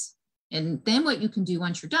this, and then what you can do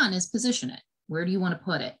once you're done is position it. Where do you want to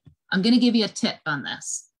put it? I'm going to give you a tip on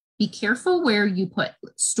this. Be careful where you put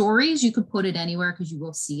stories. You could put it anywhere because you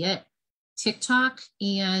will see it. TikTok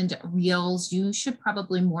and Reels, you should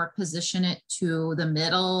probably more position it to the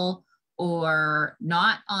middle or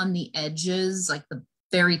not on the edges, like the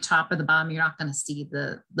very top or the bottom. You're not going to see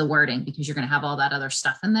the wording because you're going to have all that other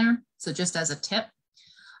stuff in there. So just as a tip,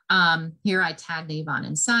 here I tagged Avon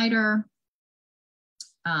Insider.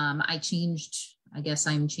 I guess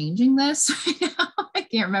I'm changing this right now. I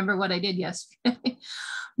can't remember what I did yesterday,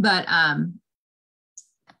 but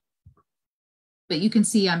you can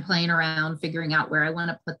see I'm playing around, figuring out where I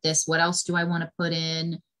want to put this. What else do I want to put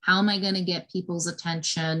in? How am I going to get people's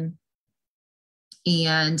attention?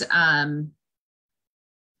 And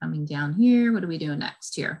coming down here, what are we doing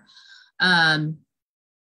next here?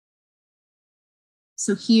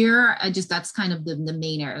 So here, that's kind of the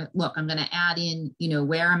main area. Look, I'm going to add in,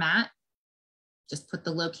 where I'm at. Just put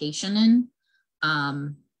the location in.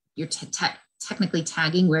 You're technically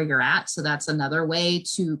tagging where you're at. So that's another way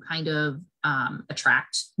to kind of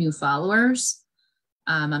attract new followers.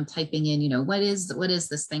 I'm typing in, what is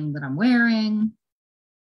this thing that I'm wearing?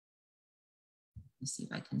 Let me see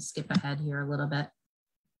if I can skip ahead here a little bit.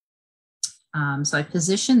 So I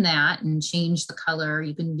position that and change the color.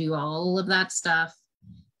 You can do all of that stuff.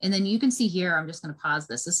 And then you can see here, I'm just going to pause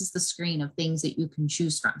this. This is the screen of things that you can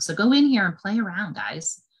choose from. So go in here and play around,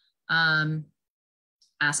 guys.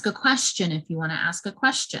 Ask a question if you want to ask a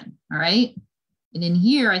question. All right. And in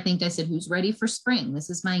here, I think I said, who's ready for spring? This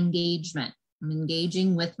is my engagement. I'm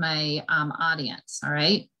engaging with my audience. All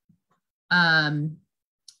right.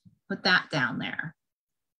 Put that down there.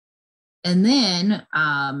 And then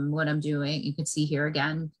what I'm doing, you can see here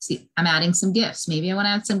again, see, I'm adding some gifts. Maybe I want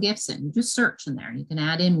to add some gifts in. You just search in there. You can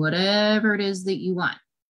add in whatever it is that you want.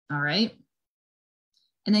 All right.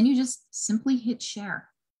 And then you just simply hit share.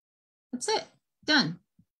 That's it. Done.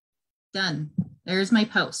 Done. There's my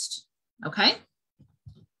post. Okay.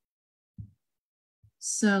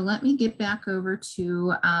 So let me get back over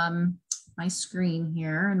to my screen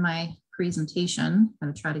here and my presentation. I'm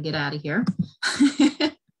going to try to get out of here.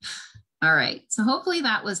 All right, so hopefully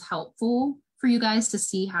that was helpful for you guys to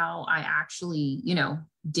see how I actually,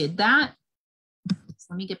 did that. So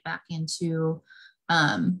let me get back into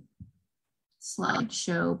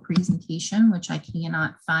slideshow presentation, which I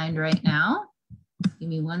cannot find right now. Give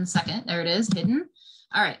me 1 second. There it is, hidden.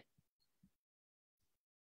 All right.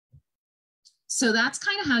 So that's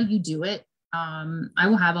kind of how you do it. I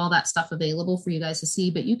will have all that stuff available for you guys to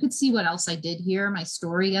see, but you could see what else I did here. My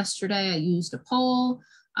story yesterday, I used a poll.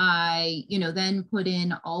 I, then put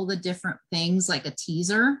in all the different things like a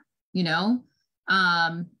teaser,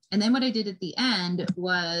 and then what I did at the end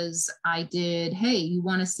was I did, hey, you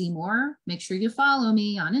want to see more? Make sure you follow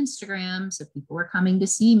me on Instagram. So people are coming to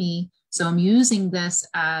see me. So I'm using this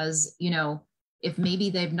as, if maybe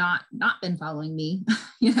they've not been following me,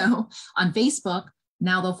 on Facebook,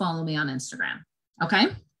 now they'll follow me on Instagram. Okay.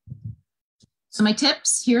 So my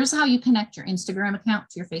tips, here's how you connect your Instagram account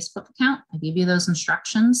to your Facebook account. I give you those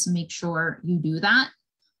instructions. So make sure you do that.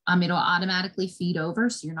 It'll automatically feed over,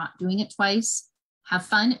 so you're not doing it twice. Have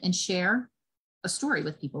fun and share a story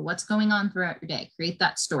with people. What's going on throughout your day? Create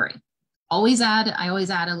that story. I always add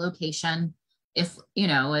a location. If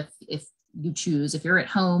you choose, if you're at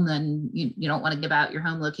home, then you don't want to give out your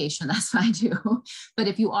home location. That's fine too. But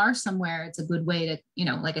if you are somewhere, it's a good way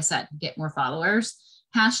to, like I said, get more followers.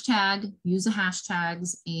 Hashtag, use the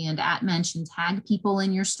hashtags, and at mention, tag people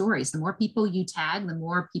in your stories. The more people you tag, the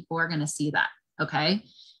more people are going to see that. Okay.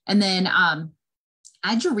 And then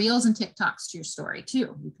add your reels and TikToks to your story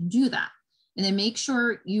too. You can do that. And then make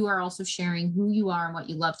sure you are also sharing who you are and what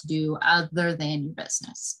you love to do other than your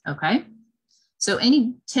business. Okay. So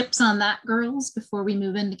any tips on that, girls, before we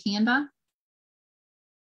move into Canva?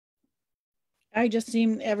 I just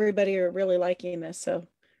seen everybody are really liking this. So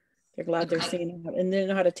they're glad they're seeing it, and they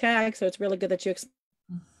know how to tag. So it's really good that you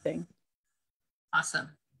explain. Awesome.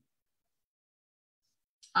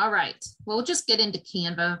 All right. Well, we'll just get into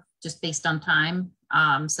Canva just based on time.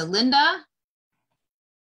 So Linda,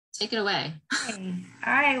 take it away. Okay.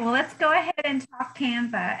 All right. Well, let's go ahead and talk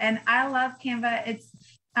Canva. And I love Canva.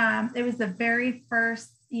 It was the very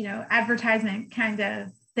first, advertisement kind of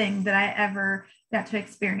thing that I ever got to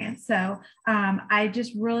experience. So I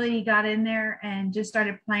just really got in there and just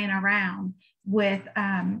started playing around with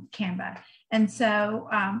Canva. And so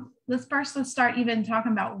let's start even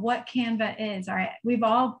talking about what Canva is. All right. We've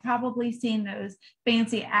all probably seen those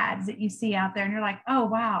fancy ads that you see out there and you're like, oh,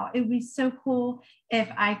 wow, it would be so cool if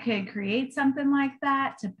I could create something like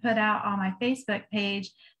that to put out on my Facebook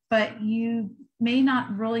page, but you may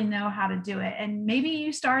not really know how to do it. And maybe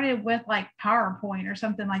you started with like PowerPoint or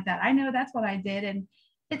something like that. I know that's what I did. And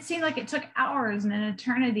it seemed like it took hours and an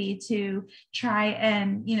eternity to try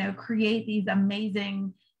and, create these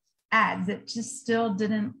amazing ads that just still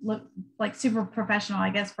didn't look like super professional, I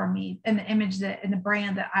guess, for me, and the image and the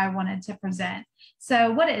brand that I wanted to present.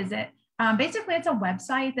 So what is it? Basically, it's a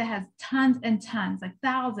website that has tons and tons, like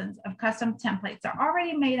thousands of custom templates. They're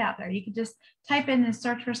already made out there. You can just type in and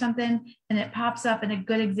search for something and it pops up. And a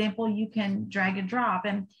good example, you can drag and drop.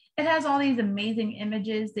 And it has all these amazing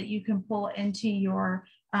images that you can pull into your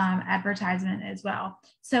advertisement as well.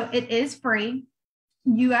 So it is free.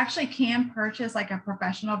 You actually can purchase like a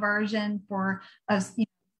professional version for us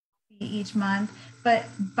each month, but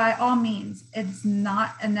by all means, it's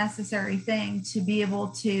not a necessary thing to be able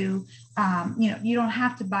to, you don't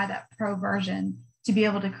have to buy that pro version to be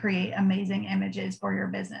able to create amazing images for your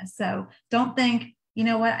business. So don't think, you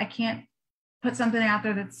know what, I can't put something out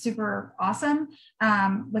there that's super awesome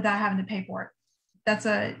without having to pay for it. That's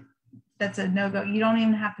a no-go. You don't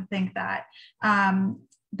even have to think that.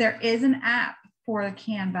 There is an app for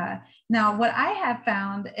Canva. Now, what I have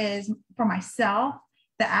found is for myself,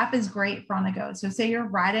 the app is great for on the go. So say you're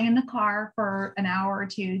riding in the car for an hour or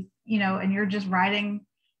two, and you're just riding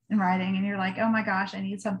and you're like, oh my gosh, I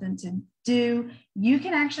need something to do. You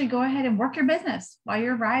can actually go ahead and work your business while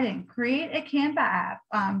you're riding. Create a Canva app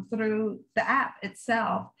through the app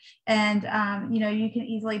itself. And, you can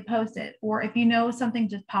easily post it. Or if something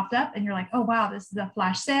just popped up and you're like, oh, wow, this is a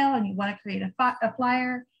flash sale and you want to create a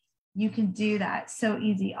flyer, you can do that so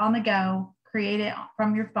easy on the go, create it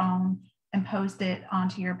from your phone and post it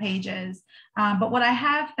onto your pages. But what I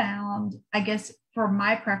have found, I guess for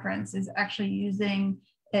my preference, is actually using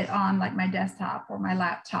it on like my desktop or my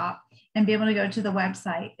laptop and be able to go to the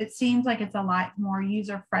website. It seems like it's a lot more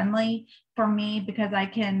user-friendly for me because I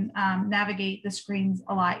can navigate the screens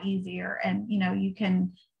a lot easier. And, you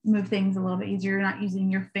can move things a little bit easier. You're not using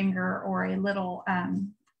your finger or a little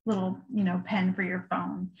pen for your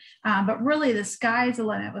phone. But really the sky's the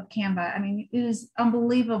limit with Canva. I mean, it is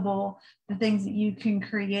unbelievable the things that you can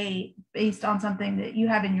create based on something that you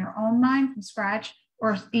have in your own mind from scratch,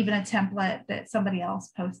 or even a template that somebody else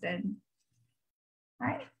posted. All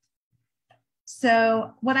right.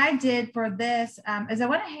 So what I did for this is I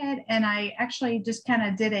went ahead and I actually just kind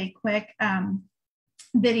of did a quick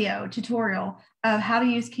video tutorial of how to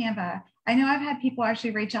use Canva. I know I've had people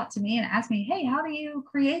actually reach out to me and ask me, hey, how do you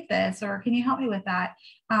create this? Or can you help me with that?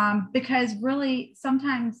 Because really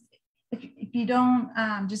sometimes if you don't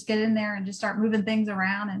just get in there and just start moving things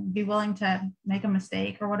around and be willing to make a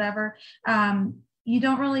mistake or whatever, you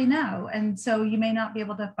don't really know. And so you may not be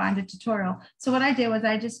able to find a tutorial. So what I did was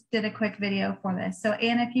I just did a quick video for this. So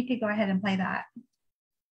Anna, if you could go ahead and play that.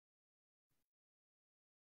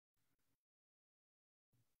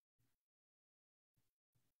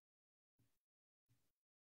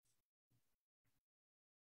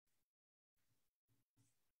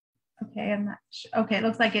 Okay, I'm not sure. Okay, it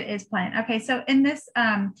looks like it is playing. Okay, so in this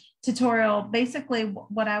tutorial, basically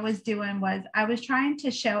what I was doing was I was trying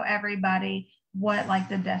to show everybody what like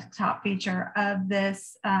the desktop feature of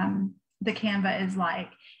this, the Canva is like.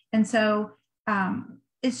 And so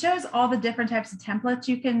it shows all the different types of templates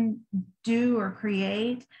you can do or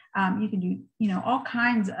create. You can do, you know, all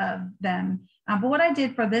kinds of them. But what I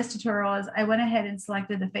did for this tutorial is I went ahead and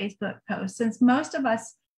selected the Facebook post. Since most of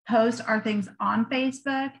us post our things on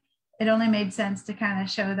Facebook, it only made sense to kind of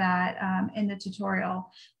show that in the tutorial.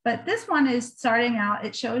 But this one is starting out,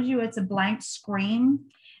 it shows you it's a blank screen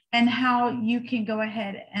and how you can go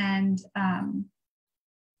ahead and,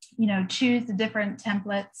 you know, choose the different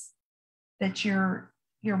templates that you're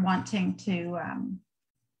wanting to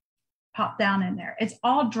pop down in there. It's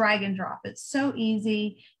all drag and drop. It's so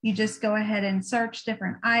easy. You just go ahead and search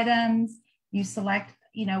different items. You select,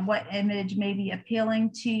 you know, what image may be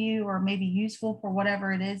appealing to you or maybe useful for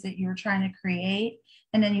whatever it is that you're trying to create.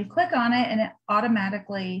 And then you click on it and it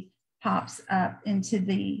automatically pops up into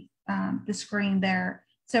the screen there.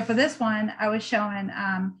 So for this one, I was showing,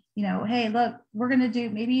 you know, hey, look, we're going to do,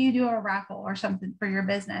 maybe you do a raffle or something for your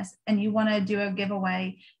business and you want to do a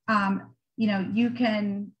giveaway. You know, you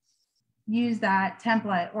can use that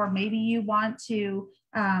template, or maybe you want to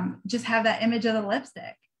just have that image of the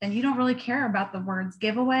lipstick and you don't really care about the words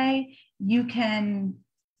giveaway. You can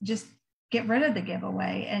just get rid of the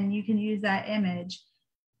giveaway and you can use that image.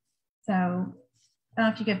 So I don't know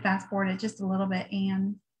if you could fast forward it just a little bit,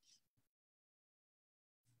 Anne.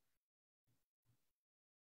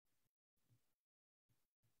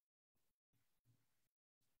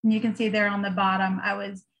 And you can see there on the bottom, I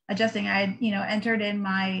was adjusting, I had, you know, entered in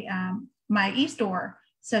my, my eStore.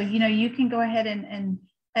 So, you know, you can go ahead and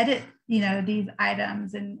edit, you know, these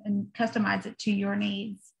items and customize it to your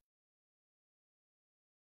needs.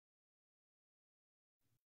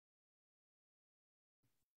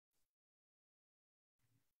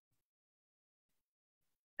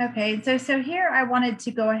 Okay, so here I wanted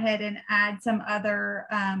to go ahead and add some other,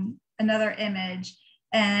 another image.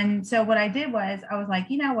 And so what I did was I was like,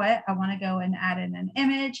 you know what, I want to go and add in an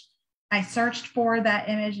image. I searched for that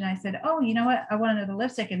image and I said, oh, you know what, I want to know the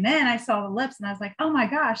lipstick. And then I saw the lips and I was like, oh my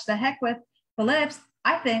gosh, the heck with the lips.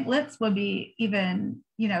 I think lips would be even,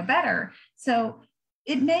 you know, better. So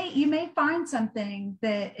you may find something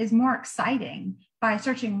that is more exciting by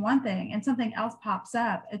searching one thing and something else pops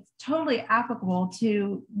up. It's totally applicable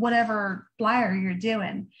to whatever flyer you're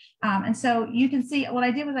doing. And so you can see what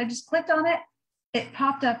I did was I just clicked on it. It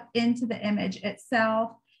popped up into the image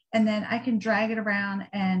itself. And then I can drag it around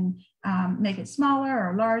and make it smaller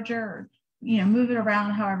or larger, or, you know, move it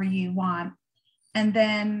around however you want. And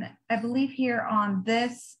then I believe here on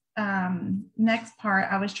this next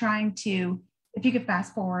part, I was trying to, if you could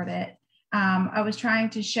fast forward it, I was trying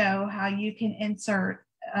to show how you can insert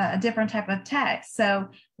a different type of text. So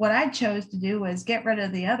what I chose to do was get rid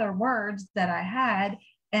of the other words that I had,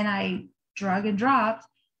 and I drag and dropped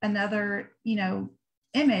another, you know,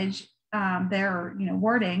 image there, you know,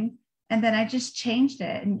 wording, and then I just changed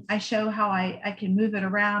it, and I show how I can move it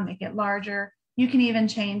around, make it larger. You can even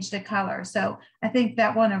change the color. So I think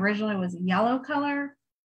that one originally was a yellow color.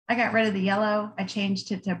 I got rid of the yellow. I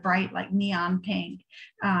changed it to bright, like neon pink.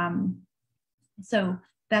 So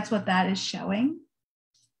that's what that is showing.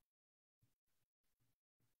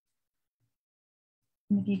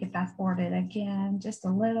 And if you could fast forward it again, just a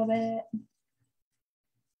little bit.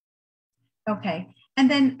 Okay. And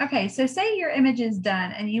then, okay, so say your image is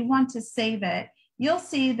done and you want to save it. You'll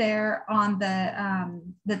see there on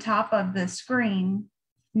the top of the screen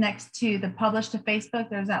next to the publish to Facebook,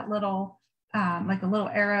 there's that little, like a little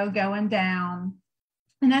arrow going down.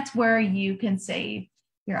 And that's where you can save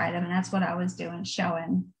your item. And that's what I was doing,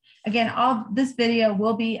 showing. Again, all this video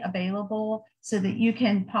will be available so that you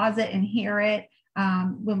can pause it and hear it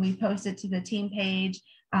when we post it to the team page.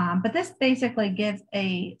 But this basically gives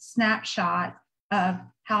a snapshot of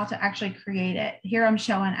how to actually create it. Here I'm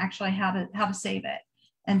showing actually how to save it.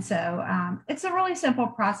 And so it's a really simple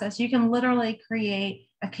process. You can literally create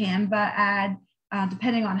a Canva ad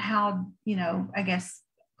depending on how, you know, I guess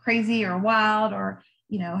crazy or wild, or,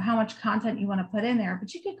 you know, how much content you want to put in there.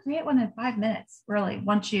 But you could create one in 5 minutes, really,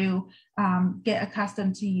 once you get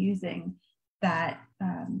accustomed to using that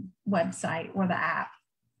website or the app.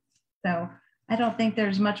 So I don't think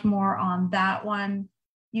there's much more on that one.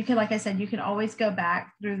 You can, like I said, you can always go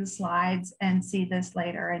back through the slides and see this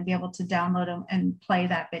later and be able to download them and play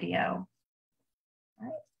that video.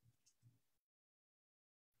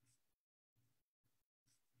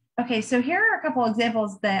 Okay, so here are a couple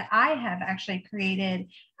examples that I have actually created.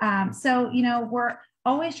 So, you know, we're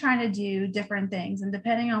always trying to do different things, and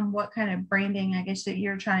depending on what kind of branding, I guess, that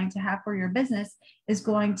you're trying to have for your business is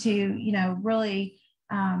going to, you know, really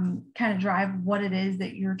kind of drive what it is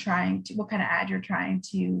that you're trying to, what kind of ad you're trying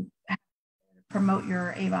to promote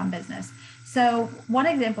your Avon business. So one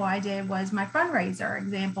example I did was my fundraiser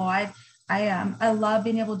example. I love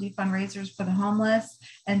being able to do fundraisers for the homeless.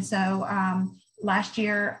 And so last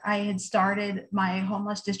year I had started my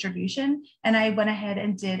homeless distribution, and I went ahead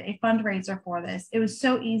and did a fundraiser for this. It was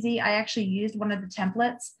so easy. I actually used one of the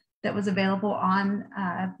templates that was available on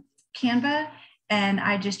Canva, and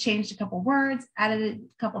I just changed a couple words, added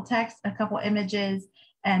a couple text, a couple images,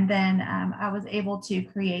 and then I was able to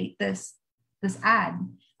create this ad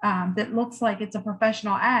that looks like it's a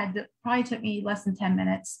professional ad that probably took me less than 10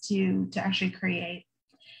 minutes to actually create.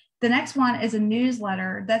 The next one is a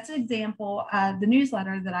newsletter. That's an example of the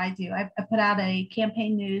newsletter that I do. I put out a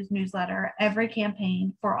campaign newsletter every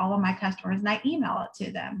campaign for all of my customers, and I email it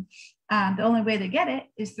to them. The only way to get it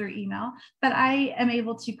is through email, but I am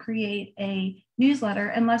able to create a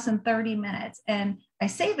newsletter in less than 30 minutes, and I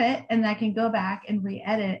save it, and I can go back and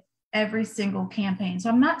re-edit every single campaign. So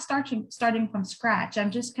I'm not starting from scratch. I'm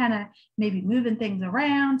just kind of maybe moving things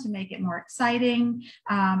around to make it more exciting,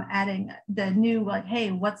 adding the new, like,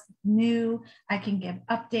 hey, what's new? I can give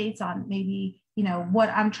updates on maybe, you know, what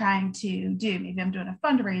I'm trying to do. Maybe I'm doing a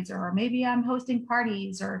fundraiser, or maybe I'm hosting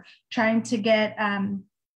parties, or trying to get,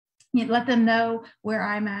 you know, let them know where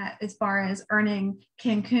I'm at as far as earning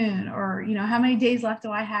Cancun, or, you know, how many days left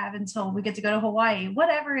do I have until we get to go to Hawaii,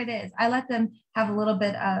 whatever it is. I let them have a little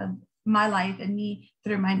bit of my life and me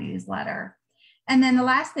through my newsletter. And then the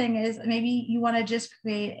last thing is maybe you want to just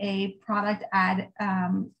create a product ad,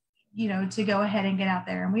 you know, to go ahead and get out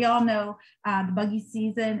there. And we all know the buggy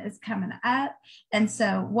season is coming up. And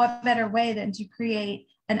so what better way than to create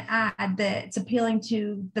an ad that's appealing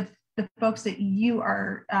to the folks that you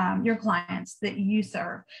are, your clients that you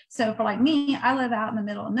serve. So for like me, I live out in the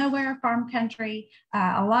middle of nowhere, farm country.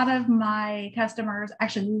 A lot of my customers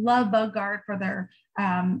actually love Bug Guard for their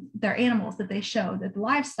animals that they show, the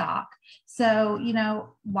livestock. So, you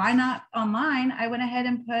know, why not online? I went ahead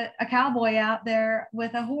and put a cowboy out there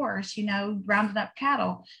with a horse, you know, rounding up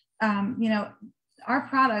cattle. You know, our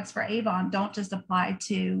products for Avon don't just apply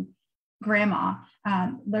to grandma.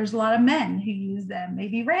 There's a lot of men who use them,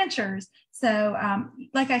 maybe ranchers. So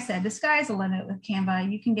like I said, the sky's the limit with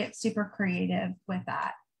Canva. You can get super creative with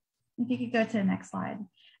that. If you could go to the next slide.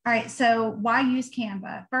 All right, so why use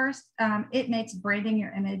Canva? First, it makes branding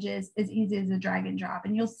your images as easy as a drag and drop.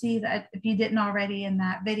 And you'll see that if you didn't already in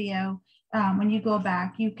that video, when you go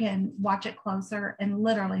back, you can watch it closer and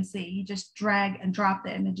literally see. You just drag and drop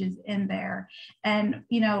the images in there. And,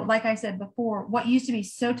 you know, like I said before, what used to be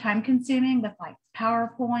so time consuming with like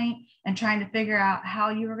PowerPoint and trying to figure out how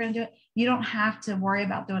you were going to do it, you don't have to worry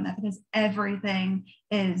about doing that because everything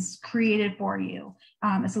is created for you.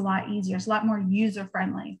 It's a lot easier. It's a lot more user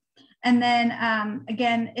friendly. And then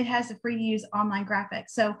again, it has the free to use online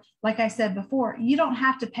graphics. So like I said before, you don't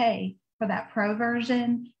have to pay for that pro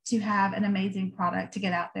version to have an amazing product to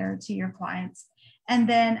get out there to your clients. And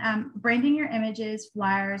then branding your images,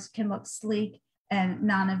 flyers can look sleek and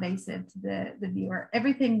non-invasive to the viewer.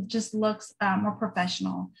 Everything just looks more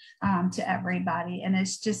professional to everybody. And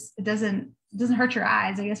it's just, it doesn't hurt your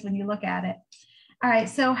eyes, I guess, when you look at it. All right,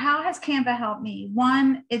 so how has Canva helped me?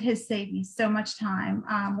 One, it has saved me so much time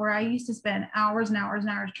where I used to spend hours and hours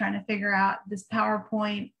and hours trying to figure out this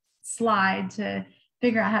PowerPoint slide to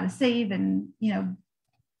figure out how to save and, you know,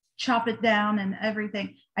 chop it down and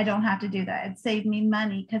everything. I don't have to do that. It saved me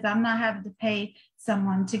money because I'm not having to pay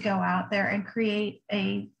someone to go out there and create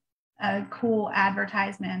a cool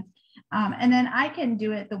advertisement. And then I can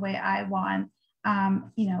do it the way I want,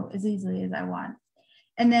 you know, as easily as I want.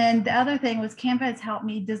 And then the other thing was Canva has helped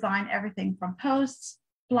me design everything from posts,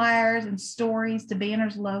 flyers, and stories to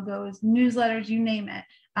banners, logos, newsletters, you name it.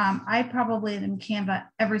 I probably am in Canva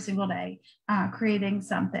every single day creating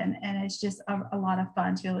something, and it's just a lot of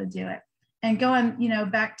fun to be able to do it. And going, you know,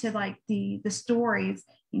 back to like the stories,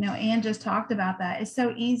 you know, Anne just talked about that. It's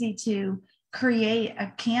so easy to create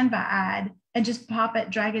a Canva ad and just pop it,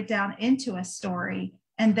 drag it down into a story,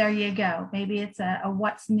 and there you go. Maybe it's a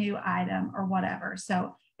what's new item or whatever.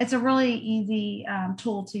 So it's a really easy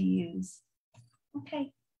tool to use.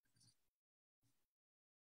 Okay.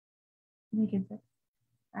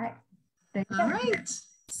 All right. All right.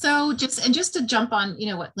 So just to jump on,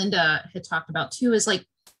 what Linda had talked about too, is like,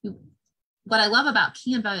 what I love about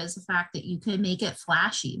Canva is the fact that you can make it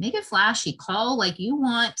flashy. Call like you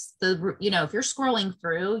want if you're scrolling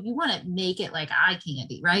through, you want to make it like eye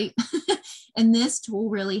candy, right? And this tool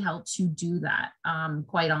really helps you do that.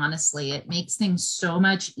 Quite honestly, it makes things so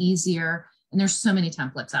much easier. And there's so many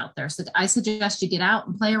templates out there. So I suggest you get out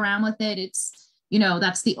and play around with it. It's,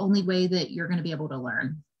 that's the only way that you're going to be able to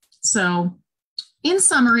learn. So in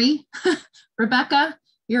summary, Rebecca,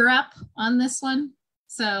 you're up on this one.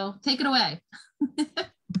 So take it away.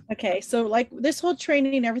 Okay. So like this whole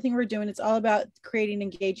training and everything we're doing, it's all about creating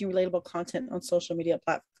engaging, relatable content on social media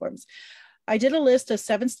platforms. I did a list of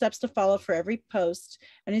 7 steps to follow for every post.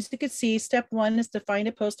 And as you can see, step 1 is to find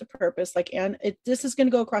a post of purpose. This is going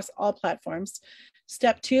to go across all platforms.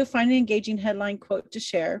 Step 2, find an engaging headline quote to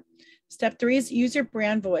share. Step 3 is use your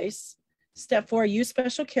brand voice. Step 4, use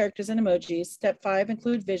special characters and emojis. Step 5,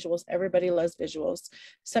 include visuals. Everybody loves visuals.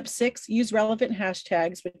 Step 6, use relevant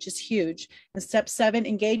hashtags, which is huge. And step 7,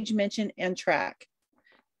 engage, mention, and track.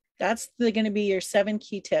 That's going to be your 7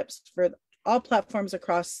 key tips for all platforms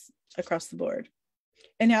across the board.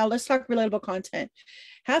 And now let's talk relatable content.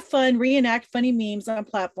 Have fun, reenact funny memes on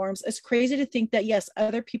platforms. It's crazy to think that, yes,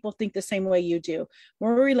 other people think the same way you do.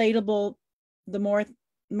 More relatable, the more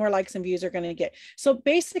likes and views are going to get. So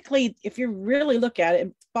basically, if you really look at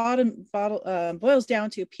it, boils down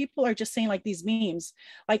to people are just saying like these memes,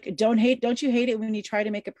 like don't you hate it when you try to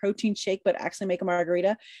make a protein shake but actually make a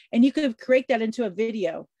margarita? And you could create that into a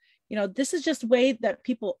video. This is just a way that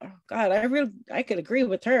people, oh God, I could agree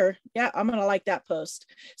with her. Yeah, I'm going to like that post.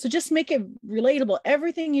 So just make it relatable.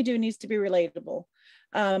 Everything you do needs to be relatable.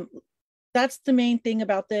 That's the main thing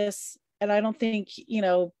about this. And I don't think,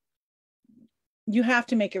 you have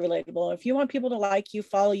to make it relatable. If you want people to like you,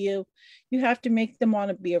 follow you, you have to make them want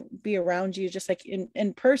to be around you, just like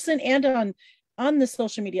in person and on the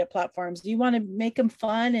social media platforms. You want to make them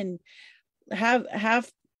fun and have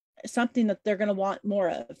something that they're going to want more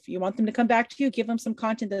of. You want them to come back to you, give them some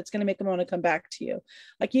content that's going to make them want to come back to you.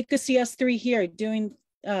 Like you could see us 3 here doing,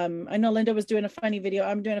 I know Linda was doing a funny video.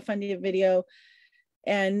 I'm doing a funny video.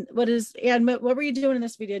 And what were you doing in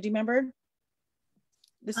this video? Do you remember?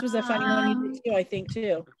 This was a funny one you did too, I think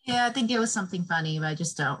too. Yeah, I think it was something funny, but I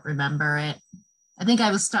just don't remember it. I think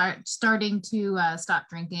I was starting to stop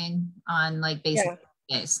drinking on like basic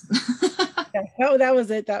days. Yeah. Oh, that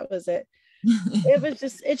was it.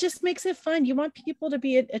 It just makes it fun. You want people to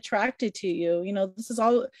be attracted to you. This is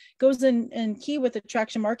all goes in key with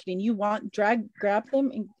attraction marketing. You want grab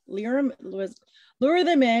them and lure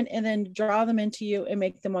them in and then draw them into you and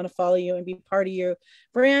make them want to follow you and be part of your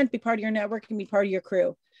brand, be part of your network, and be part of your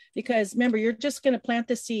crew. Because remember, you're just going to plant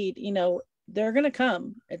the seed. They're going to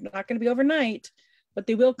come. It's not going to be overnight, but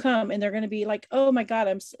they will come, and they're going to be like, oh my God,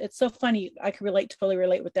 it's so funny. I can totally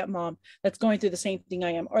relate with that mom that's going through the same thing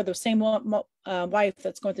I am, or the same wife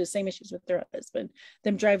that's going through the same issues with their husband,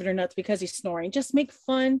 them driving her nuts because he's snoring. Just make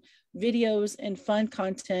fun videos and fun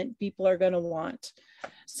content people are going to want.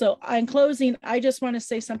 So in closing, I just want to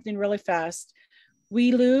say something really fast.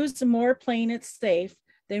 We lose more playing it safe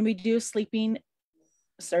than we do stepping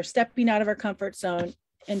out of our comfort zone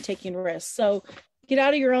and taking risks. So get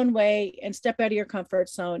out of your own way and step out of your comfort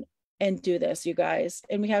zone and do this, you guys.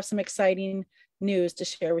 And we have some exciting news to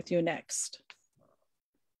share with you next.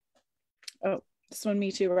 Oh, this one,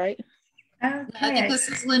 me too, right? Okay. I think this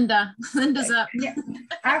is Linda. Linda's up. Yeah.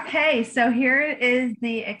 Okay, so here is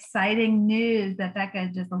the exciting news that Becca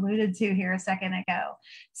just alluded to here a second ago.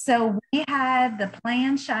 So we had the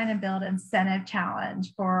Plan, Shine, and Build Incentive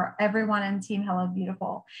Challenge for everyone in Team Hello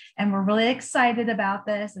Beautiful. And we're really excited about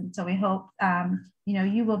this. And so we hope,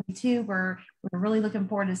 you will be too. We're really looking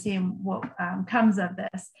forward to seeing what comes of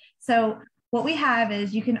this. So what we have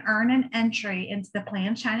is you can earn an entry into the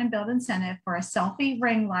Plan, Shine, and Build incentive for a selfie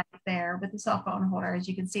ring light there with the cell phone holder, as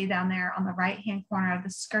you can see down there on the right-hand corner of the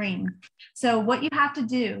screen. So what you have to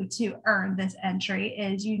do to earn this entry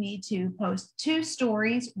is you need to post 2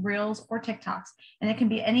 stories, reels, or TikToks, and it can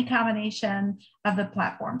be any combination of the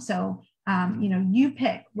platform. So, you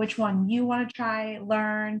pick which one you want to try,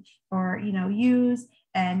 learn, or, use,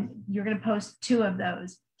 and you're going to post 2 of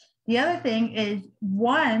those. The other thing is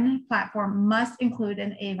one platform must include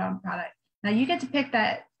an Avon product. Now you get to pick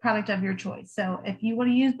that product of your choice. So if you want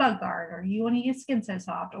to use Bug Guard, or you want to use Skin So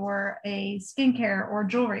Soft, or a skincare or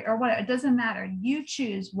jewelry or what, it doesn't matter. You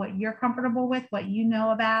choose what you're comfortable with, what you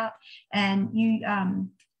know about, and you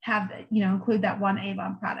include that one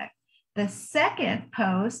Avon product. The second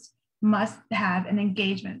post must have an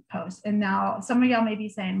engagement post. And now some of y'all may be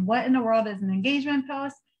saying, what in the world is an engagement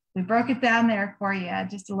post? we broke it down there for you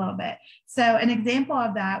just a little bit. So an example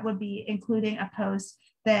of that would be including a post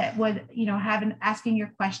that would, have asking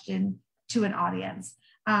your question to an audience.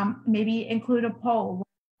 Maybe include a poll,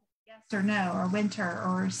 yes or no, or winter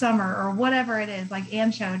or summer or whatever it is, like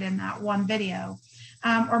Ann showed in that one video.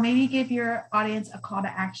 Or maybe give your audience a call to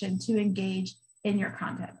action to engage in your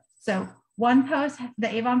content. So one post,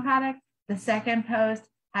 the Avon product, the second post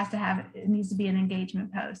it needs to be an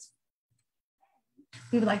engagement post.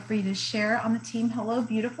 We would like for you to share on the Team Hello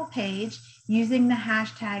Beautiful page using the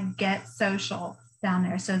hashtag #GetSocial down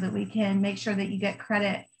there so that we can make sure that you get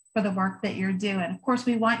credit for the work that you're doing. Of course,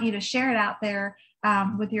 we want you to share it out there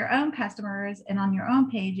with your own customers and on your own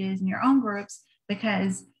pages and your own groups,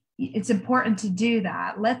 because it's important to do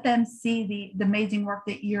that. Let them see the amazing work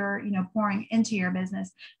that you're pouring into your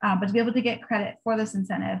business. But to be able to get credit for this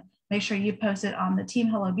incentive, make sure you post it on the Team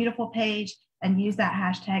Hello Beautiful page and use that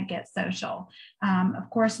hashtag #GetSocial. Of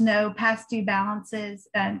course, no past due balances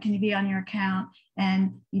can be on your account,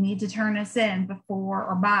 and you need to turn this in before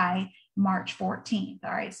or by March 14th,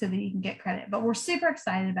 all right, so that you can get credit. But we're super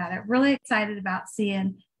excited about it, really excited about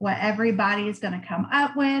seeing what everybody is going to come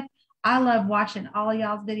up with. I love watching all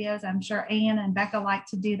y'all's videos. I'm sure Ann and Becca like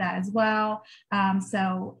to do that as well.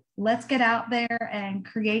 So let's get out there and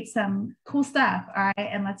create some cool stuff, all right?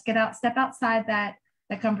 And let's step outside that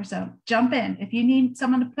comfort zone. Jump in. If you need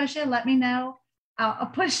someone to push it, let me know. I'll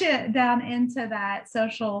push it down into that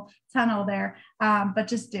social tunnel there, but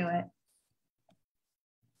just do it.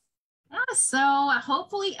 Yeah, so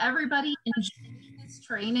hopefully everybody enjoyed this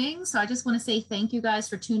training. So I just want to say thank you guys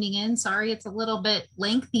for tuning in. Sorry, it's a little bit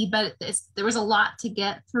lengthy, but there was a lot to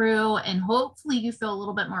get through, and hopefully you feel a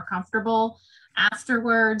little bit more comfortable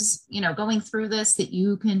afterwards, going through this, that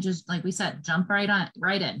you can just, like we said, jump right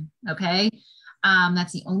in. Okay.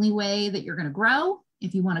 That's the only way that you're going to grow.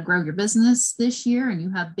 If you want to grow your business this year and you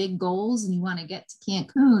have big goals and you want to get to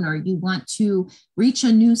Cancun, or you want to reach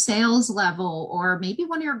a new sales level, or maybe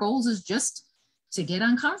one of your goals is just to get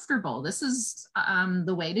uncomfortable, this is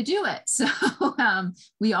the way to do it. So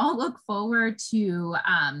we all look forward to,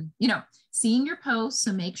 seeing your posts.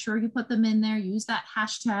 So make sure you put them in there. Use that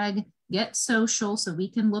hashtag #GetSocial so we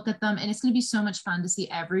can look at them. And it's going to be so much fun to see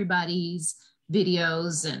everybody's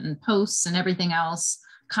videos and posts and everything else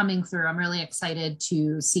coming through. I'm really excited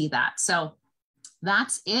to see that. So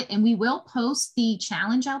that's it. And we will post the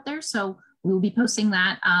challenge out there. So we will be posting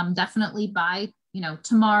that definitely by,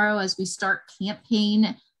 tomorrow as we start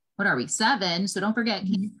campaign. What are we? 7. So don't forget,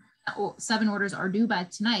 7 orders are due by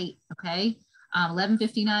tonight. Okay.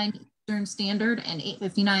 11:59 Eastern Standard and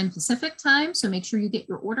 8:59 Pacific time. So make sure you get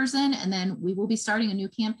your orders in, and then we will be starting a new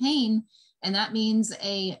campaign. And that means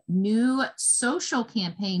a new social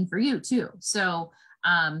campaign for you too. So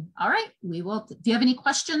all right, we will, if you have any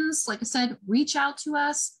questions, like I said, reach out to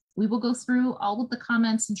us. We will go through all of the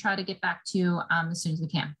comments and try to get back to you as soon as we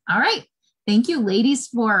can. All right. Thank you, ladies,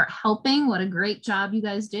 for helping. What a great job you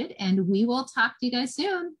guys did. And we will talk to you guys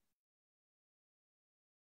soon.